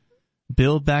and...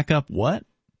 build back up what?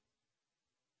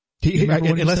 He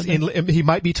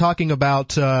might be talking about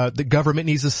the government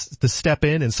needs to step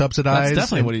in and subsidize. That's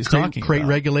definitely what he's talking create about.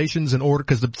 regulations in order,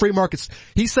 because the free market's.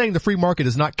 He's saying the free market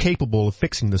is not capable of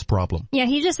fixing this problem. Yeah,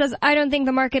 he just says, I don't think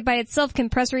the market by itself can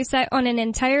press reset on an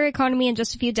entire economy in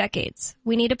just a few decades.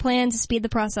 We need a plan to speed the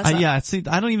process up. Yeah, see,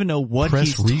 I don't even know what Press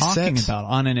he's reset? talking about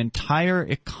on an entire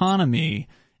economy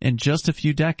in just a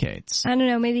few decades. I don't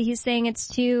know, maybe he's saying it's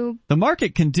too... The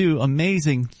market can do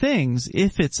amazing things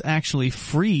if it's actually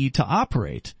free to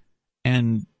operate,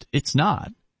 and it's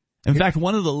not. In fact,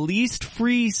 one of the least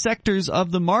free sectors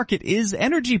of the market is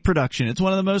energy production. It's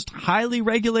one of the most highly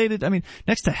regulated,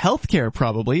 next to healthcare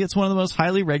probably, it's one of the most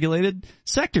highly regulated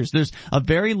sectors. There's a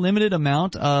very limited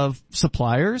amount of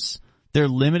suppliers. They're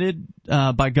limited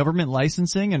by government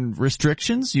licensing and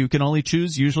restrictions. You can only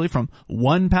choose usually from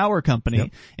one power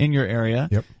company in your area,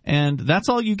 and that's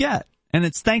all you get. And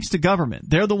it's thanks to government.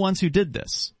 They're the ones who did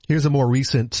this. Here's a more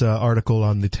recent article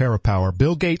on the TerraPower.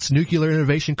 Bill Gates' nuclear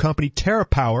innovation company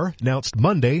TerraPower announced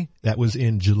Monday, that was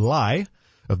in July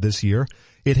of this year,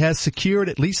 it has secured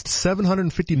at least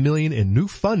 $750 million in new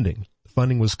funding. The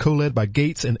funding was co-led by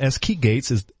Gates, and S. Key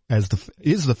Gates is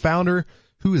the founder.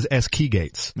 Who is S. Key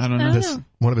Gates? I don't know. That's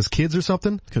one of his kids or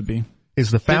something? Could be.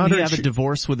 Is the founder? Didn't he have a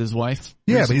divorce with his wife?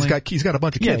 Yeah, recently? but he's got a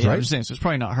bunch of kids, yeah, right? I'm just saying, so it's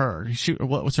probably not her.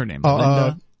 What's her name?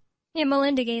 Melinda? Yeah,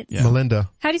 Melinda Gates. Yeah. Melinda.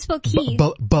 How do you spell Key?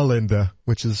 Belinda,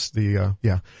 which is the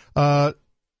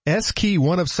S. Key,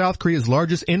 one of South Korea's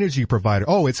largest energy provider.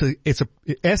 Oh, it's a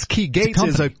S. Key Gates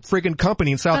is a friggin'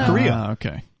 company in South Korea.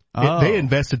 Okay. They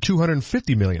invested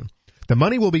 $250 million. The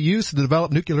money will be used to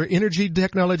develop nuclear energy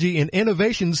technology and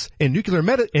innovations in nuclear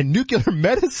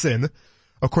medicine,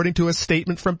 according to a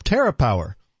statement from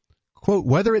TerraPower. Quote,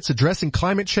 whether it's addressing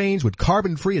climate change with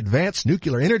carbon-free advanced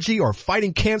nuclear energy or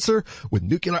fighting cancer with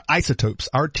nuclear isotopes,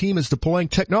 our team is deploying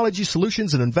technology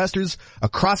solutions and investors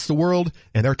across the world,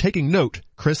 and they're taking note,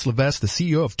 Chris Levesque, the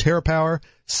CEO of TerraPower,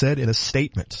 said in a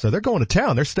statement. So they're going to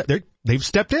town. They've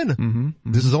stepped in. Mm-hmm.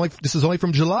 This is only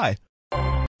from July.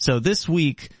 So this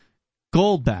week,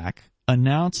 Goldback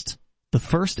announced the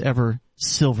first ever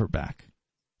Silverback.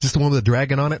 Just the one with the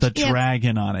dragon on it? The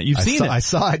dragon on it. You've seen it. I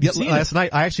saw it last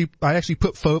night. I actually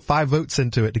put 5 votes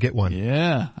into it to get one.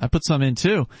 Yeah, I put some in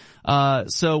too.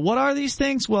 So what are these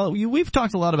things? Well, we've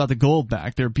talked a lot about the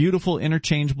Goldback. They're beautiful,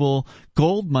 interchangeable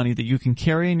gold money that you can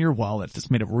carry in your wallet. It's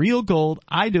made of real gold.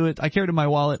 I do it. I carry it in my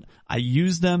wallet. I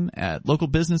use them at local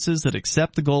businesses that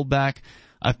accept the Goldback.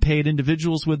 I've paid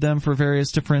individuals with them for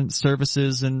various different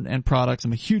services and products.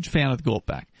 I'm a huge fan of the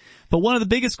Goldback. But one of the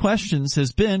biggest questions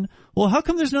has been, well, how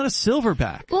come there's not a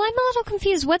Silverback? Well, I'm a little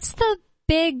confused. What's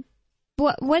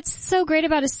so great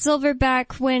about a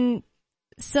Silverback when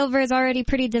silver is already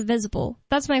pretty divisible?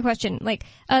 That's my question. Like,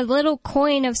 a little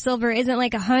coin of silver isn't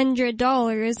like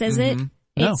 $100, is it?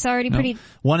 It's already pretty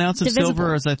 1 ounce of divisible.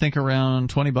 silver is, I think,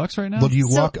 around $20 right now. Well,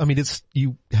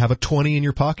 you have a 20 in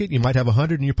your pocket, you might have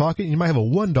 100 in your pocket, you might have a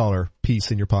 $1 piece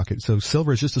in your pocket. So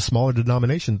silver is just a smaller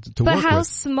denomination to work with. But how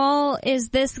small is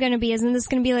this going to be? Isn't this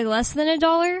going to be like less than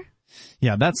 $1?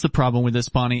 Yeah, that's the problem with this,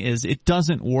 Bonnie, is it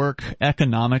doesn't work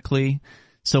economically.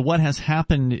 So what has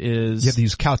happened is... You have to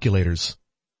use calculators.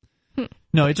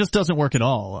 No, it just doesn't work at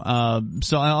all.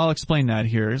 So I'll explain that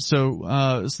here. So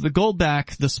the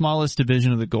Goldback, the smallest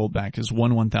division of the Goldback is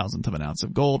 1/1000th of an ounce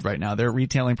of gold right now. They're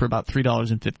retailing for about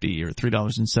 $3.50 or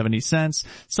 $3.70.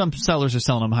 Some sellers are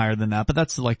selling them higher than that, but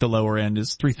that's like the lower end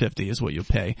is $3.50 is what you'll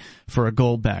pay for a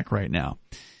Goldback right now.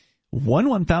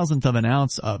 1/1000th of an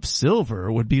ounce of silver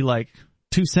would be like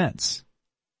 2 cents.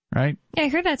 Right? Yeah, I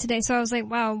heard that today, so I was like,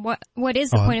 wow, what is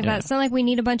the point of that? It's not like we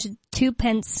need a bunch of 2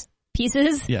 pence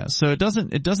pieces. Yeah, so it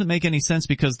doesn't make any sense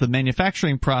because the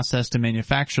manufacturing process to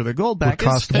manufacture the Goldback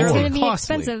is fairly It's going to be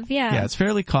costly. expensive, yeah. Yeah, it's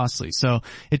fairly costly. So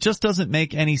it just doesn't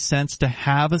make any sense to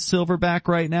have a Silverback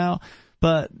right now.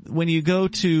 But when you go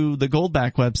to the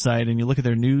Goldback website and you look at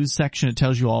their news section, it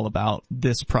tells you all about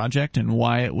this project and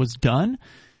why it was done.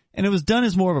 And it was done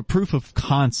as more of a proof of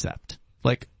concept.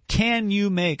 Like, can you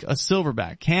make a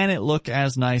Silverback? Can it look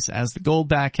as nice as the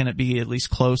Goldback? Can it be at least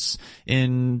close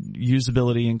in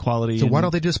usability and quality? So why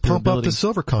don't they just pump up the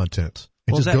silver content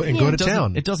and go to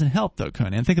town? It doesn't help though,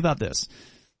 Conan. Think about this.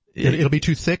 It'll be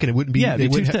too thick and it wouldn't be. Yeah, it'd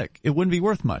be too thick. It wouldn't be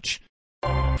worth much.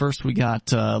 First, we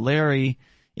got Larry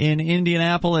in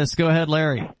Indianapolis. Go ahead,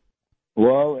 Larry.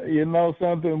 Well, you know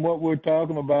something. What we're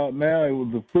talking about now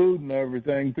with the food and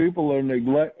everything, people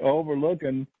are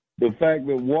overlooking the fact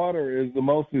that water is the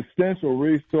most essential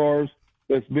resource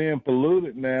that's being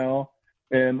polluted now,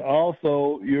 and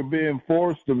also you're being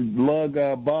forced to lug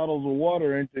bottles of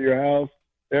water into your house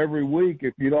every week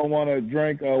if you don't want to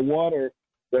drink water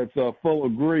that's full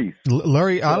of grease.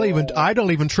 Larry, I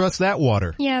don't even trust that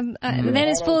water. Yeah, then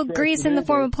it's full of grease in the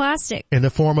form of plastic. In the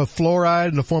form of fluoride,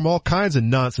 in the form of all kinds of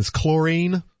nonsense,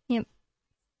 chlorine. Yep.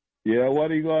 Yeah,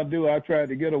 what are you going to do? I tried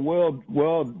to get a well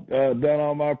done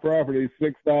on my property,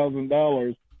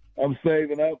 $6,000. I'm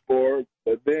saving up for it,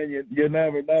 but then you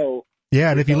never know.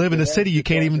 Yeah, and if you live in the city, you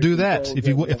can't even do that.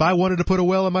 If I wanted to put a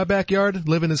well in my backyard,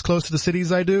 living as close to the city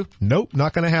as I do, nope,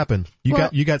 not going to happen.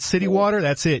 You got city water,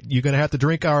 that's it. You're going to have to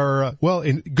drink our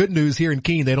in good news here in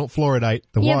Keene, they don't fluoridate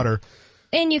the water.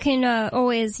 And you can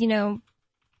always,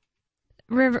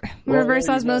 reverse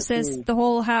osmosis the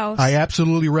whole house. I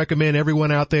absolutely recommend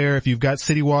everyone out there, if you've got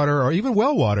city water or even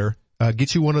well water,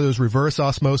 get you one of those reverse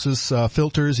osmosis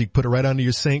filters. You put it right under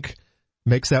your sink.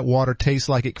 Makes that water taste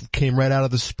like it came right out of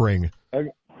the spring. I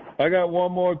got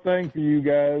one more thing for you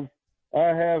guys. I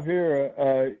have here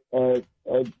a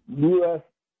U.S.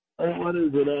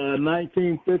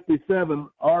 1957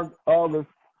 August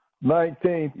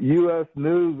 19th U.S.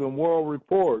 News and World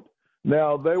Report.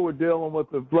 Now they were dealing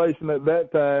with inflation at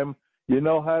that time. You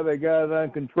know how they got it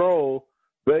under control.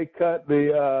 They cut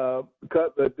the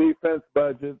defense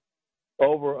budget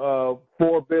over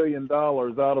 $4 billion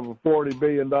out of a $40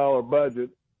 billion budget.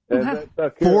 And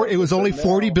it was only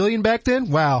 $40 billion back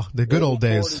then? Wow, the good old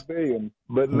days. $40 billion.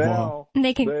 But now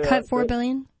they can cut $4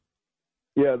 billion?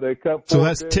 Yeah, they cut $4 so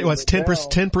that's billion. That's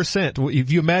 10%.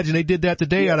 If you imagine they did that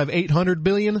today out of $800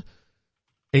 billion,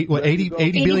 $80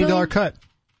 billion cut.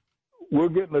 We're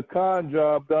getting a con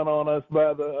job done on us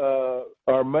by the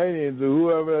Armenians or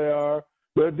whoever they are.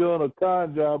 They're doing a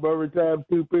con job every time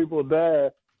two people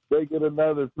die. They get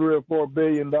another $3 or $4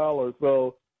 billion.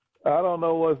 So I don't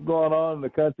know what's going on in the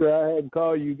country. I hadn't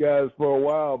called you guys for a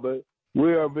while, but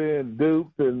we are being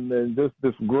duped and just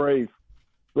disgraced.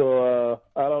 So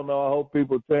I don't know. I hope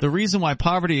people change. The reason why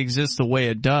poverty exists the way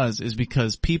it does is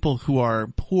because people who are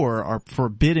poor are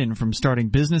forbidden from starting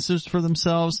businesses for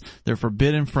themselves. They're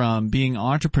forbidden from being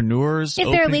entrepreneurs. If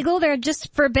they're legal, they're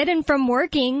just forbidden from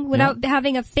working without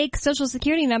having a fake social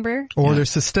security number. Or they're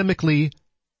systemically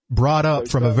brought up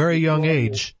from a very young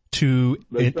age to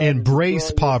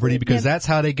embrace poverty because that's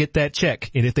how they get that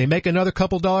check. And if they make another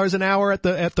couple dollars an hour at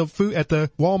the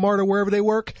Walmart or wherever they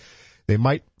work, they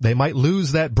might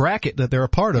lose that bracket that they're a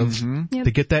part of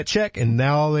to get that check. And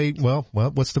now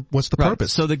what's the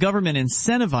purpose? So the government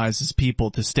incentivizes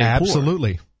people to stay poor.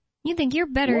 Absolutely. You think you're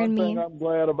better than me. I'm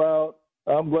glad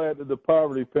that the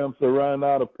poverty pimps are running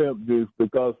out of pimp juice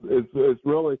because it's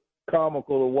really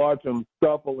comical to watch them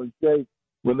scuffle and shake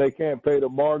when they can't pay the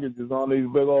mortgages on these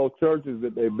big old churches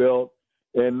that they built.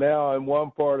 And now in one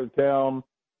part of town,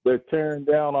 they're tearing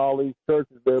down all these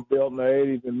churches they built in the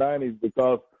 80s and 90s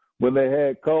because when they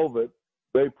had COVID,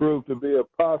 they proved to be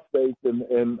apostates.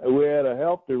 And we had a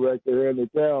health director here in the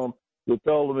town who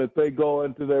told them if they go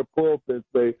into their pulpits,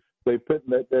 they're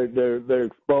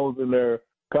exposing their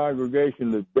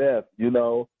congregation to death. It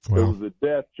was a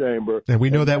death chamber. And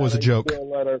we know that was a joke.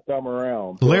 Still let her come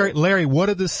around. So, Larry, what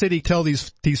did the city tell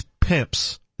these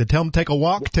pimps? They tell them to take a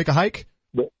walk, take a hike?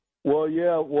 Well,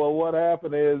 what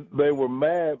happened is they were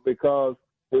mad because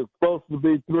it was supposed to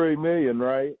be $3 million,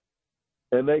 right?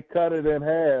 And they cut it in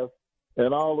half,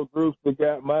 and all the groups that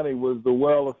got money was the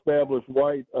well-established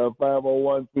white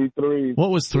 501c3s.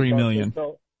 What was $3 million?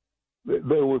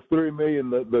 There was $3 million,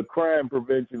 the crime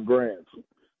prevention grants.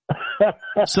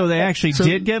 So they actually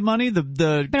did get money?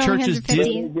 The churches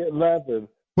did get nothing.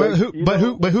 Well,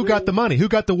 who got the money? Who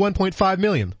got the $1.5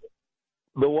 million?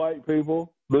 The white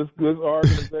people. This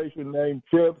organization named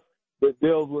CHIPS that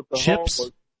deals with the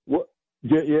CHIPS? homeless.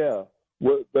 Yeah.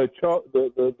 With the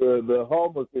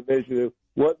homeless initiative,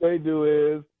 what they do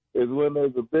is when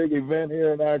there's a big event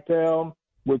here in our town,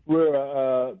 which we're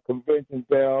a convention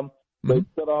town, they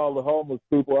put all the homeless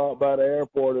people out by the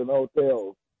airport and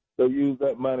hotels. They use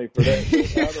that money for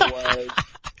that. Otherwise,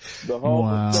 the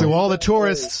homeless. So all the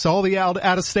tourists, all the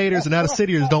out-of-staters and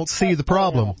out-of-cityers don't see the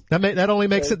problem. That only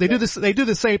makes it. They do this. They do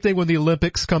the same thing when the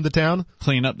Olympics come to town.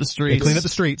 Clean up the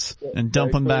streets. And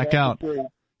dump them back out.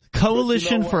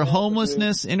 Coalition for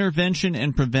Homelessness, Intervention,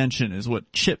 and Prevention is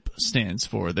what CHIP stands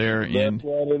for. That's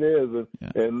what it is.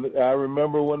 And I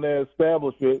remember when they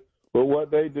established it, but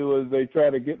what they do is they try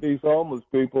to get these homeless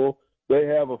people, they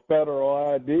have a federal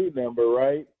ID number,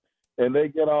 right? And they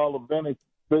get all the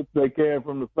benefits they can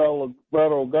from the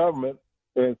federal government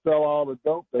and sell all the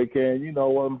dope they can. You know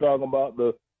what I'm talking about,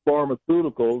 the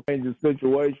pharmaceuticals, change the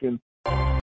situation.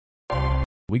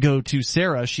 We go to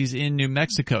Sarah. She's in New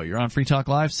Mexico. You're on Free Talk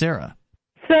Live, Sarah.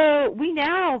 So we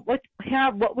now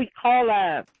have what we call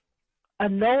a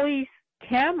noise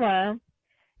camera,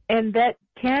 and that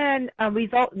can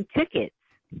result in tickets.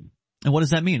 And what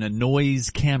does that mean? A noise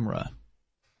camera?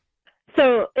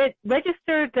 So it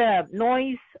registers the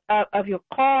noise of your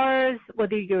cars,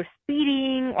 whether you're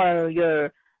speeding or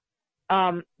you're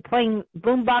playing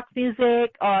boombox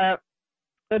music, and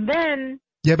then.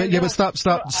 Yeah, but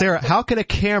stop, Sarah. How can a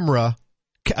camera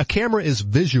is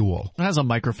visual? It has a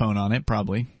microphone on it,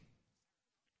 probably.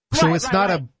 So it's not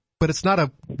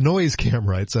a noise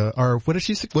camera. It's what does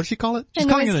she call it? She's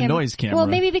calling it a noise camera. Well,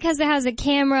 maybe because it has a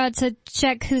camera to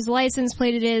check whose license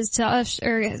plate it is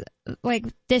to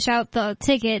dish out the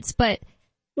tickets, but.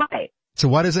 Right. So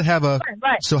why does it have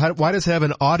why does it have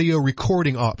an audio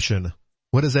recording option?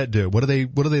 What does that do? What are they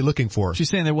looking for? She's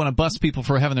saying they want to bust people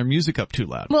for having their music up too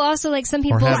loud. Well, also, like, some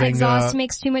people's exhaust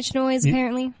makes too much noise,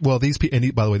 apparently. Well,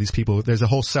 and by the way, these people, there's a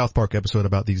whole South Park episode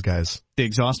about these guys. The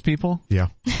exhaust people? Yeah.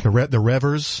 The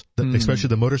revvers, especially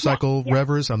the motorcycle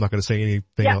revvers. I'm not going to say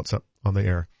anything else up on the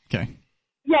air. Okay.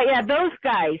 Yeah, those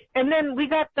guys. And then we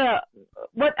got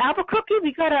Albuquerque,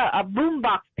 we got a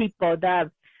boombox people,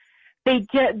 the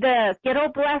ghetto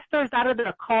blasters out of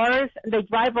their cars. They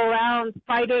drive around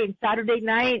Friday and Saturday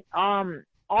night,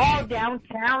 all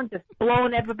downtown, just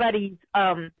blowing everybody's.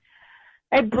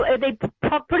 They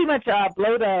pretty much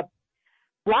blow the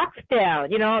blocks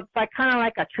down. You know, it's like kind of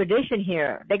like a tradition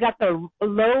here. They got the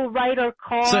low rider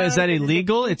cars. So is that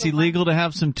illegal? It's illegal to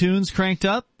have some tunes cranked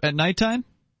up at nighttime?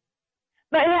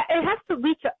 But it has to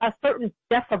reach a certain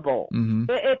decibel. Mm-hmm.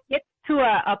 It gets to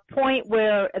a point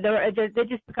where they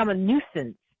just become a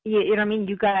nuisance. You know what I mean?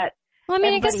 You got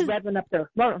everybody revving up their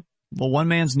phone. Well, one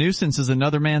man's nuisance is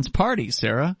another man's party,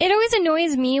 Sarah. It always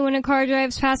annoys me when a car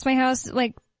drives past my house,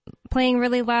 like, playing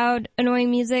really loud,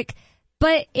 annoying music.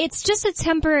 But it's just a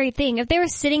temporary thing. If they were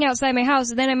sitting outside my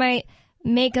house, then I might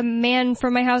make a man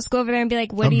from my house go over there and be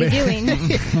like, what are you doing?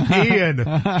 Ian,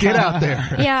 get out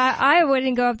there. Yeah, I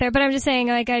wouldn't go up there, but I'm just saying,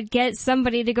 like, I'd get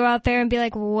somebody to go out there and be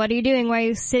like, what are you doing? Why are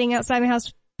you sitting outside my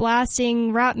house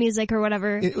blasting rap music or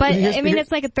whatever? It's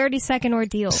like a 30-second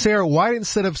ordeal. Sarah, why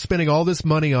instead of spending all this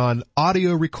money on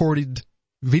audio recorded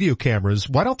video cameras,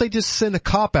 why don't they just send a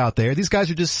cop out there? These guys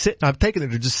are just sitting, I'm taking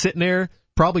it, they're just sitting there,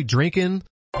 probably drinking.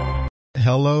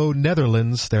 Hello,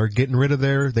 Netherlands. They're getting rid of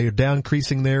they're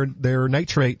downcreasing their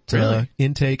nitrate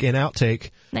intake and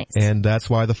outtake. Nice. And that's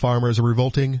why the farmers are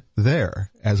revolting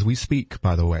there as we speak,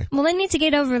 by the way. Well, they need to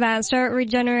get over that and start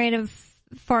regenerative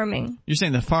farming. You're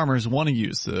saying the farmers want to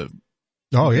use because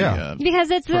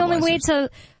it's the only way to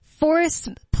force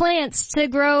plants to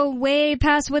grow way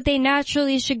past what they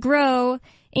naturally should grow.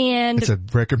 And it's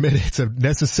a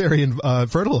necessary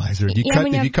fertilizer. If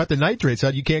you cut the nitrates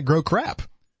out, you can't grow crap.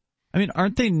 I mean,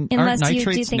 aren't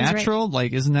nitrates natural? Right.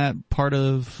 Like, isn't that part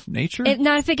of nature?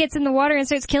 Not if it gets in the water and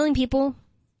starts killing people.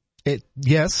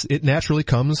 Yes, it naturally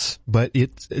comes, but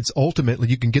it's ultimately,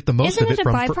 you can get the most of it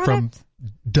from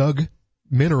dug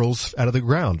minerals out of the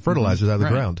ground, fertilizers out of the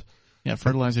ground. Yeah,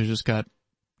 fertilizers just got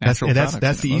natural products.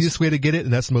 That's the easiest way to get it,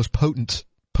 and that's the most potent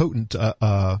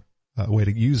way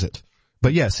to use it.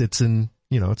 But yes, it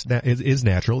is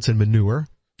natural. It's in manure.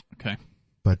 Okay.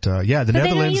 But the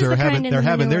Netherlands are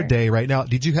having their day right now.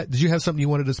 Did you have something you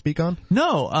wanted to speak on?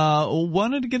 No,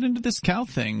 wanted to get into this cow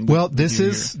thing. Well, this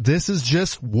is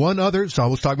just one other. So I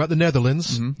was talking about the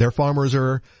Netherlands. Mm-hmm. Their farmers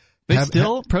are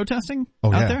still protesting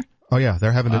out there. Oh yeah,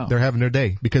 they're having their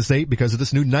day because of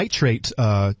this new nitrate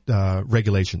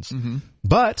regulations. Mm-hmm.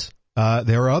 But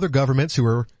there are other governments who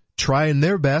are trying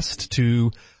their best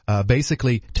to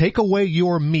basically take away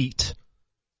your meat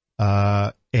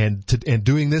and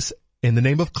doing this in the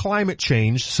name of climate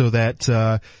change so that,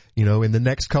 in the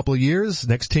next couple of years,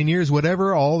 next 10 years,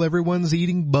 whatever, everyone's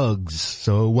eating bugs.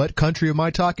 So what country am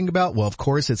I talking about? Well, of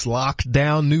course, it's locked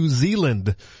down New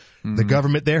Zealand. Mm-hmm. The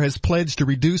government there has pledged to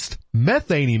reduce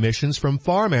methane emissions from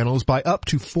farm animals by up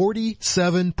to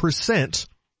 47%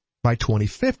 by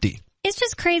 2050. It's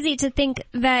just crazy to think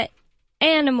that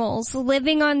animals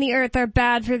living on the earth are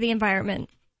bad for the environment.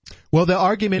 Well, the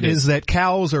argument is that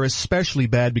cows are especially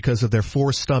bad because of their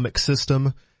four-stomach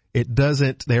system.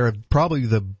 They're probably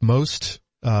the most,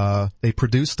 they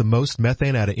produce the most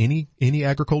methane out of any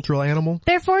agricultural animal.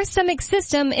 Their four-stomach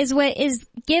system is what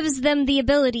gives them the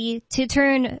ability to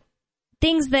turn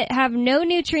things that have no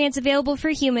nutrients available for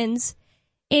humans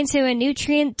into a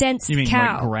nutrient-dense cow. You mean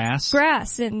like grass?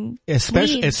 Grass and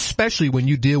especially when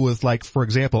you deal with, like, for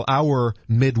example, our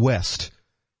Midwest.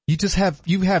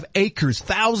 You have acres,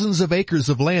 thousands of acres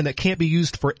of land that can't be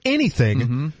used for anything.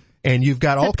 Mm-hmm. And you've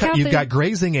got you've got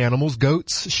grazing animals,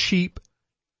 goats, sheep,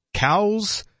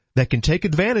 cows that can take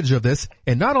advantage of this.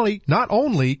 And not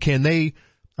only can they,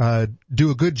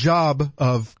 do a good job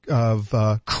of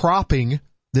cropping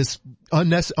this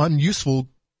unuseful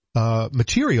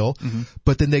material,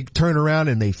 but then they turn around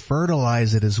and they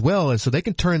fertilize it as well. And so they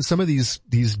can turn some of these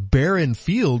barren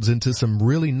fields into some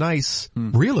really nice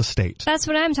real estate. That's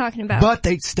what I'm talking about. But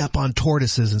they step on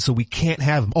tortoises, and so we can't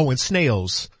have them. Oh, and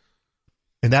snails.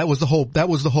 And that was the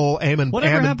whole Ammon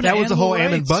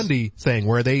Bundy thing,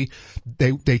 where they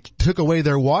took away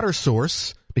their water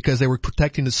source because they were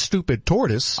protecting the stupid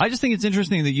tortoise. I just think it's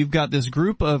interesting that you've got this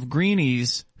group of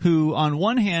greenies who on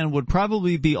one hand would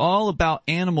probably be all about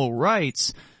animal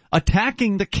rights,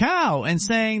 attacking the cow and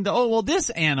saying, this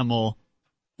animal,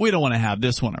 we don't want to have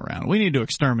this one around. We need to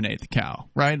exterminate the cow,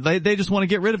 right? They just want to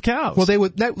get rid of cows. Well, they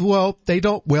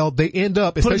end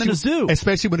up, put them in a zoo.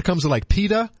 Especially when it comes to like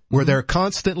PETA, where they're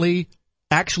constantly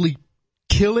actually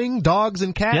killing dogs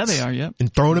and cats. Yeah, they are, yeah.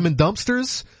 And throwing them in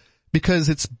dumpsters. Because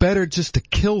it's better just to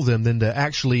kill them than to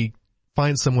actually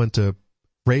find someone to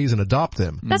raise and adopt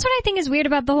them. That's what I think is weird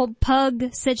about the whole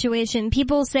pug situation.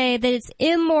 People say that it's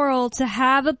immoral to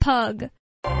have a pug.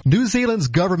 New Zealand's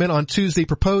government on Tuesday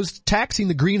proposed taxing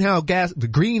the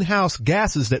greenhouse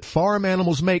gases that farm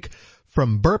animals make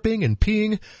from burping and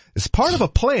peeing as part of a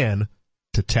plan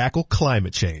to tackle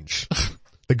climate change.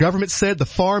 The government said the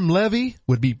farm levy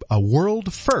would be a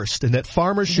world first and that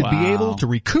farmers should be able to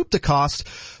recoup the cost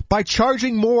by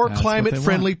charging more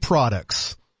climate-friendly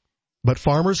products. But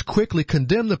farmers quickly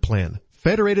condemned the plan.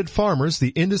 Federated Farmers, the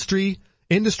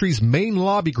industry's main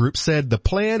lobby group, said the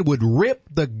plan would rip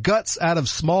the guts out of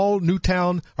small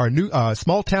town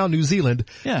New Zealand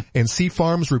and see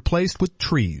farms replaced with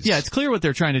trees. Yeah, it's clear what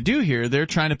they're trying to do here. They're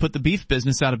trying to put the beef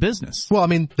business out of business. Well, I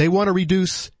mean, they want to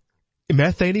reduce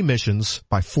methane emissions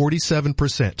by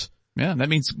 47%. Yeah, that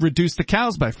means reduce the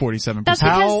cows by 47%.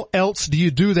 How else do you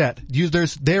do that?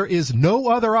 There is no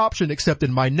other option except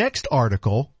in my next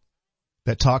article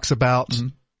that talks about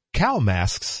cow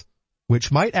masks,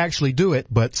 which might actually do it,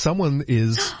 but someone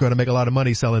is going to make a lot of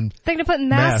money selling. They're going to put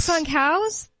masks on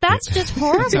cows? That's just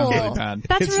horrible. Really bad.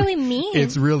 That's really mean.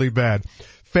 It's really bad.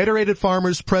 Federated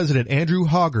Farmers President Andrew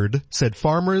Hoggard said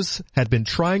farmers had been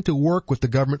trying to work with the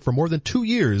government for more than 2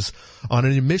 years on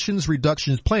an emissions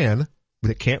reductions plan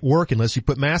that can't work unless you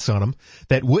put masks on them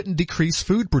that wouldn't decrease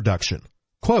food production.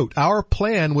 Quote, our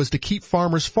plan was to keep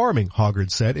farmers farming,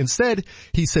 Hoggard said. Instead,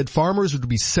 he said farmers would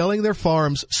be selling their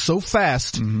farms so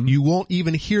fast you won't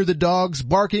even hear the dogs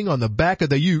barking on the back of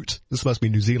the ute. This must be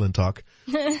New Zealand talk.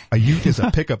 A ute is a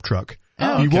pickup truck.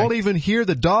 You won't even hear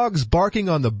the dogs barking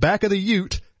on the back of the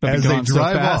ute as they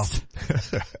drive off.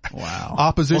 Wow.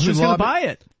 Opposition who's going to buy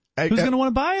it? Who's going to want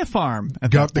to buy a farm?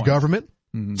 The government,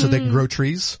 so they can grow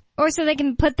trees. Or so they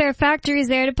can put their factories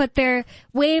there to put their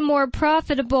way more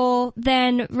profitable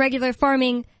than regular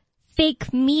farming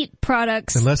fake meat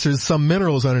products. Unless there's some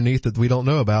minerals underneath that we don't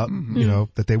know about,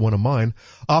 that they want to mine.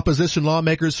 Opposition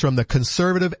lawmakers from the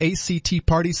conservative ACT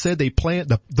party said the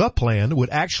plan would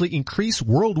actually increase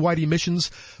worldwide emissions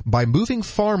by moving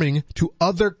farming to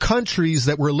other countries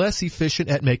that were less efficient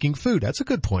at making food. That's a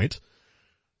good point.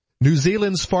 New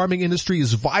Zealand's farming industry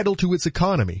is vital to its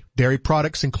economy. Dairy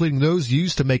products, including those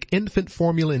used to make infant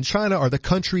formula in China, are the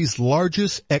country's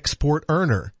largest export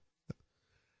earner.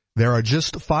 There are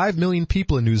just 5 million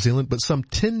people in New Zealand, but some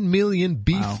 10 million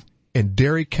beef and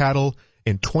dairy cattle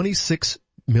and 26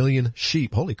 million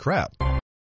sheep. Holy crap.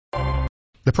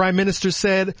 The Prime Minister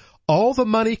said all the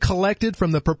money collected from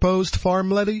the proposed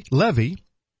farm levy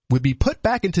would be put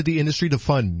back into the industry to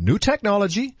fund new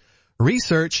technology,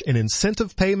 research, and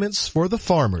incentive payments for the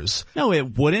farmers. No,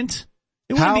 it wouldn't.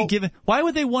 It wouldn't be given. Why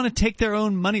would they want to take their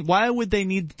own money? Why would they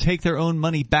need to take their own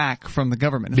money back from the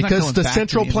government? Because the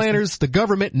central planners, the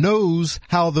government knows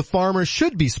how the farmers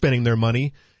should be spending their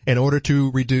money in order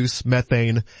to reduce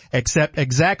methane, except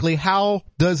exactly how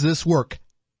does this work?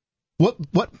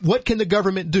 What can the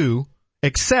government do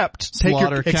except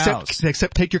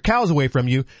take your cows away from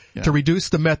you to reduce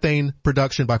the methane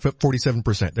production by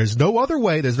 47%. There's no other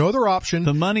way. There's no other option.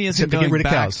 The money isn't going to get rid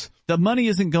of cows. The money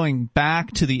isn't going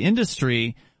back to the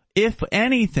industry. If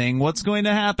anything, what's going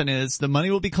to happen is the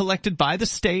money will be collected by the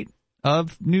state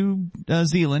of New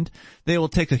Zealand. They will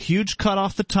take a huge cut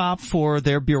off the top for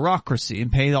their bureaucracy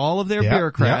and pay all of their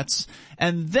bureaucrats.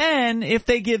 And then if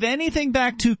they give anything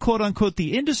back to quote unquote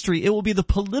the industry, it will be the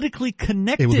politically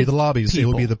connected. It will be the lobbies.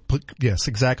 People. It will be yes,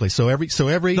 exactly. So every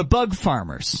the bug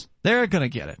farmers, they're going to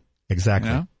get it.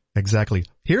 Exactly. You know? Exactly.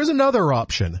 Here's another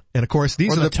option. And of course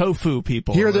these are the tofu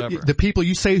people. Here are the people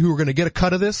you say who are going to get a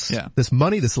cut of this. Yeah. This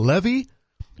money, this levy.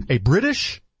 A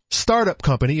British startup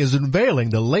company is unveiling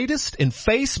the latest in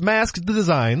face mask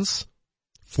designs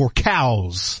for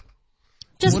cows.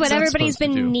 Just what everybody's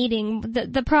been needing.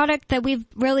 The product that we've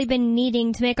really been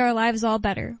needing to make our lives all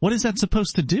better. What is that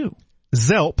supposed to do?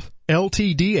 Zelp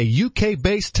Ltd, a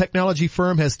UK-based technology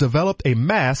firm, has developed a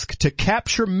mask to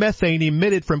capture methane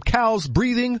emitted from cows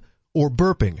breathing or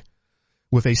burping.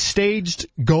 With a staged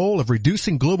goal of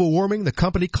reducing global warming, the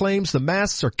company claims the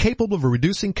masks are capable of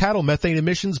reducing cattle methane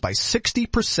emissions by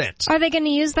 60%. Are they going to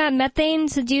use that methane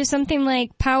to do something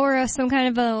like power some kind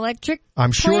of an electric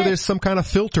I'm sure plant? There's some kind of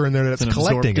filter in there that's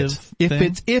collecting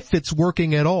it. If it's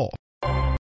working at all.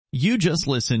 You just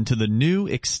listened to the new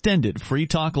extended Free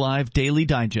Talk Live Daily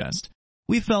Digest.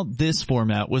 We felt this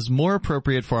format was more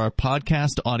appropriate for our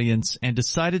podcast audience and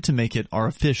decided to make it our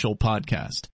official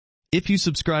podcast. If you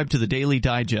subscribe to the Daily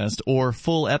Digest or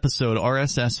full episode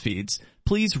RSS feeds,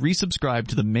 please resubscribe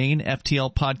to the main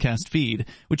FTL podcast feed,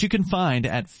 which you can find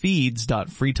at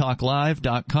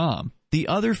feeds.freetalklive.com. The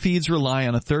other feeds rely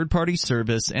on a third-party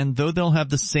service, and though they'll have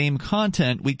the same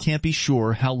content, we can't be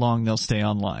sure how long they'll stay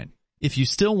online. If you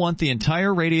still want the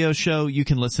entire radio show, you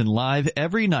can listen live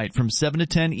every night from 7 to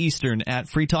 10 Eastern at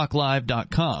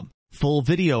freetalklive.com. Full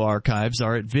video archives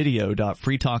are at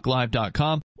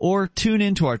video.freetalklive.com, or tune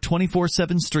into our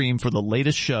 24/7 stream for the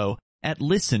latest show at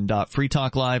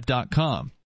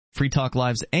listen.freetalklive.com. Free Talk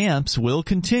Live's amps will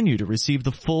continue to receive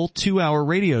the full 2-hour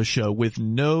radio show with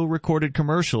no recorded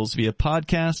commercials via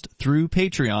podcast through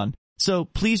Patreon, so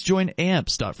please join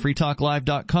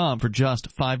amps.freetalklive.com for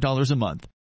just $5 a month.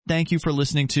 Thank you for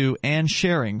listening to and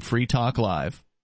sharing Free Talk Live.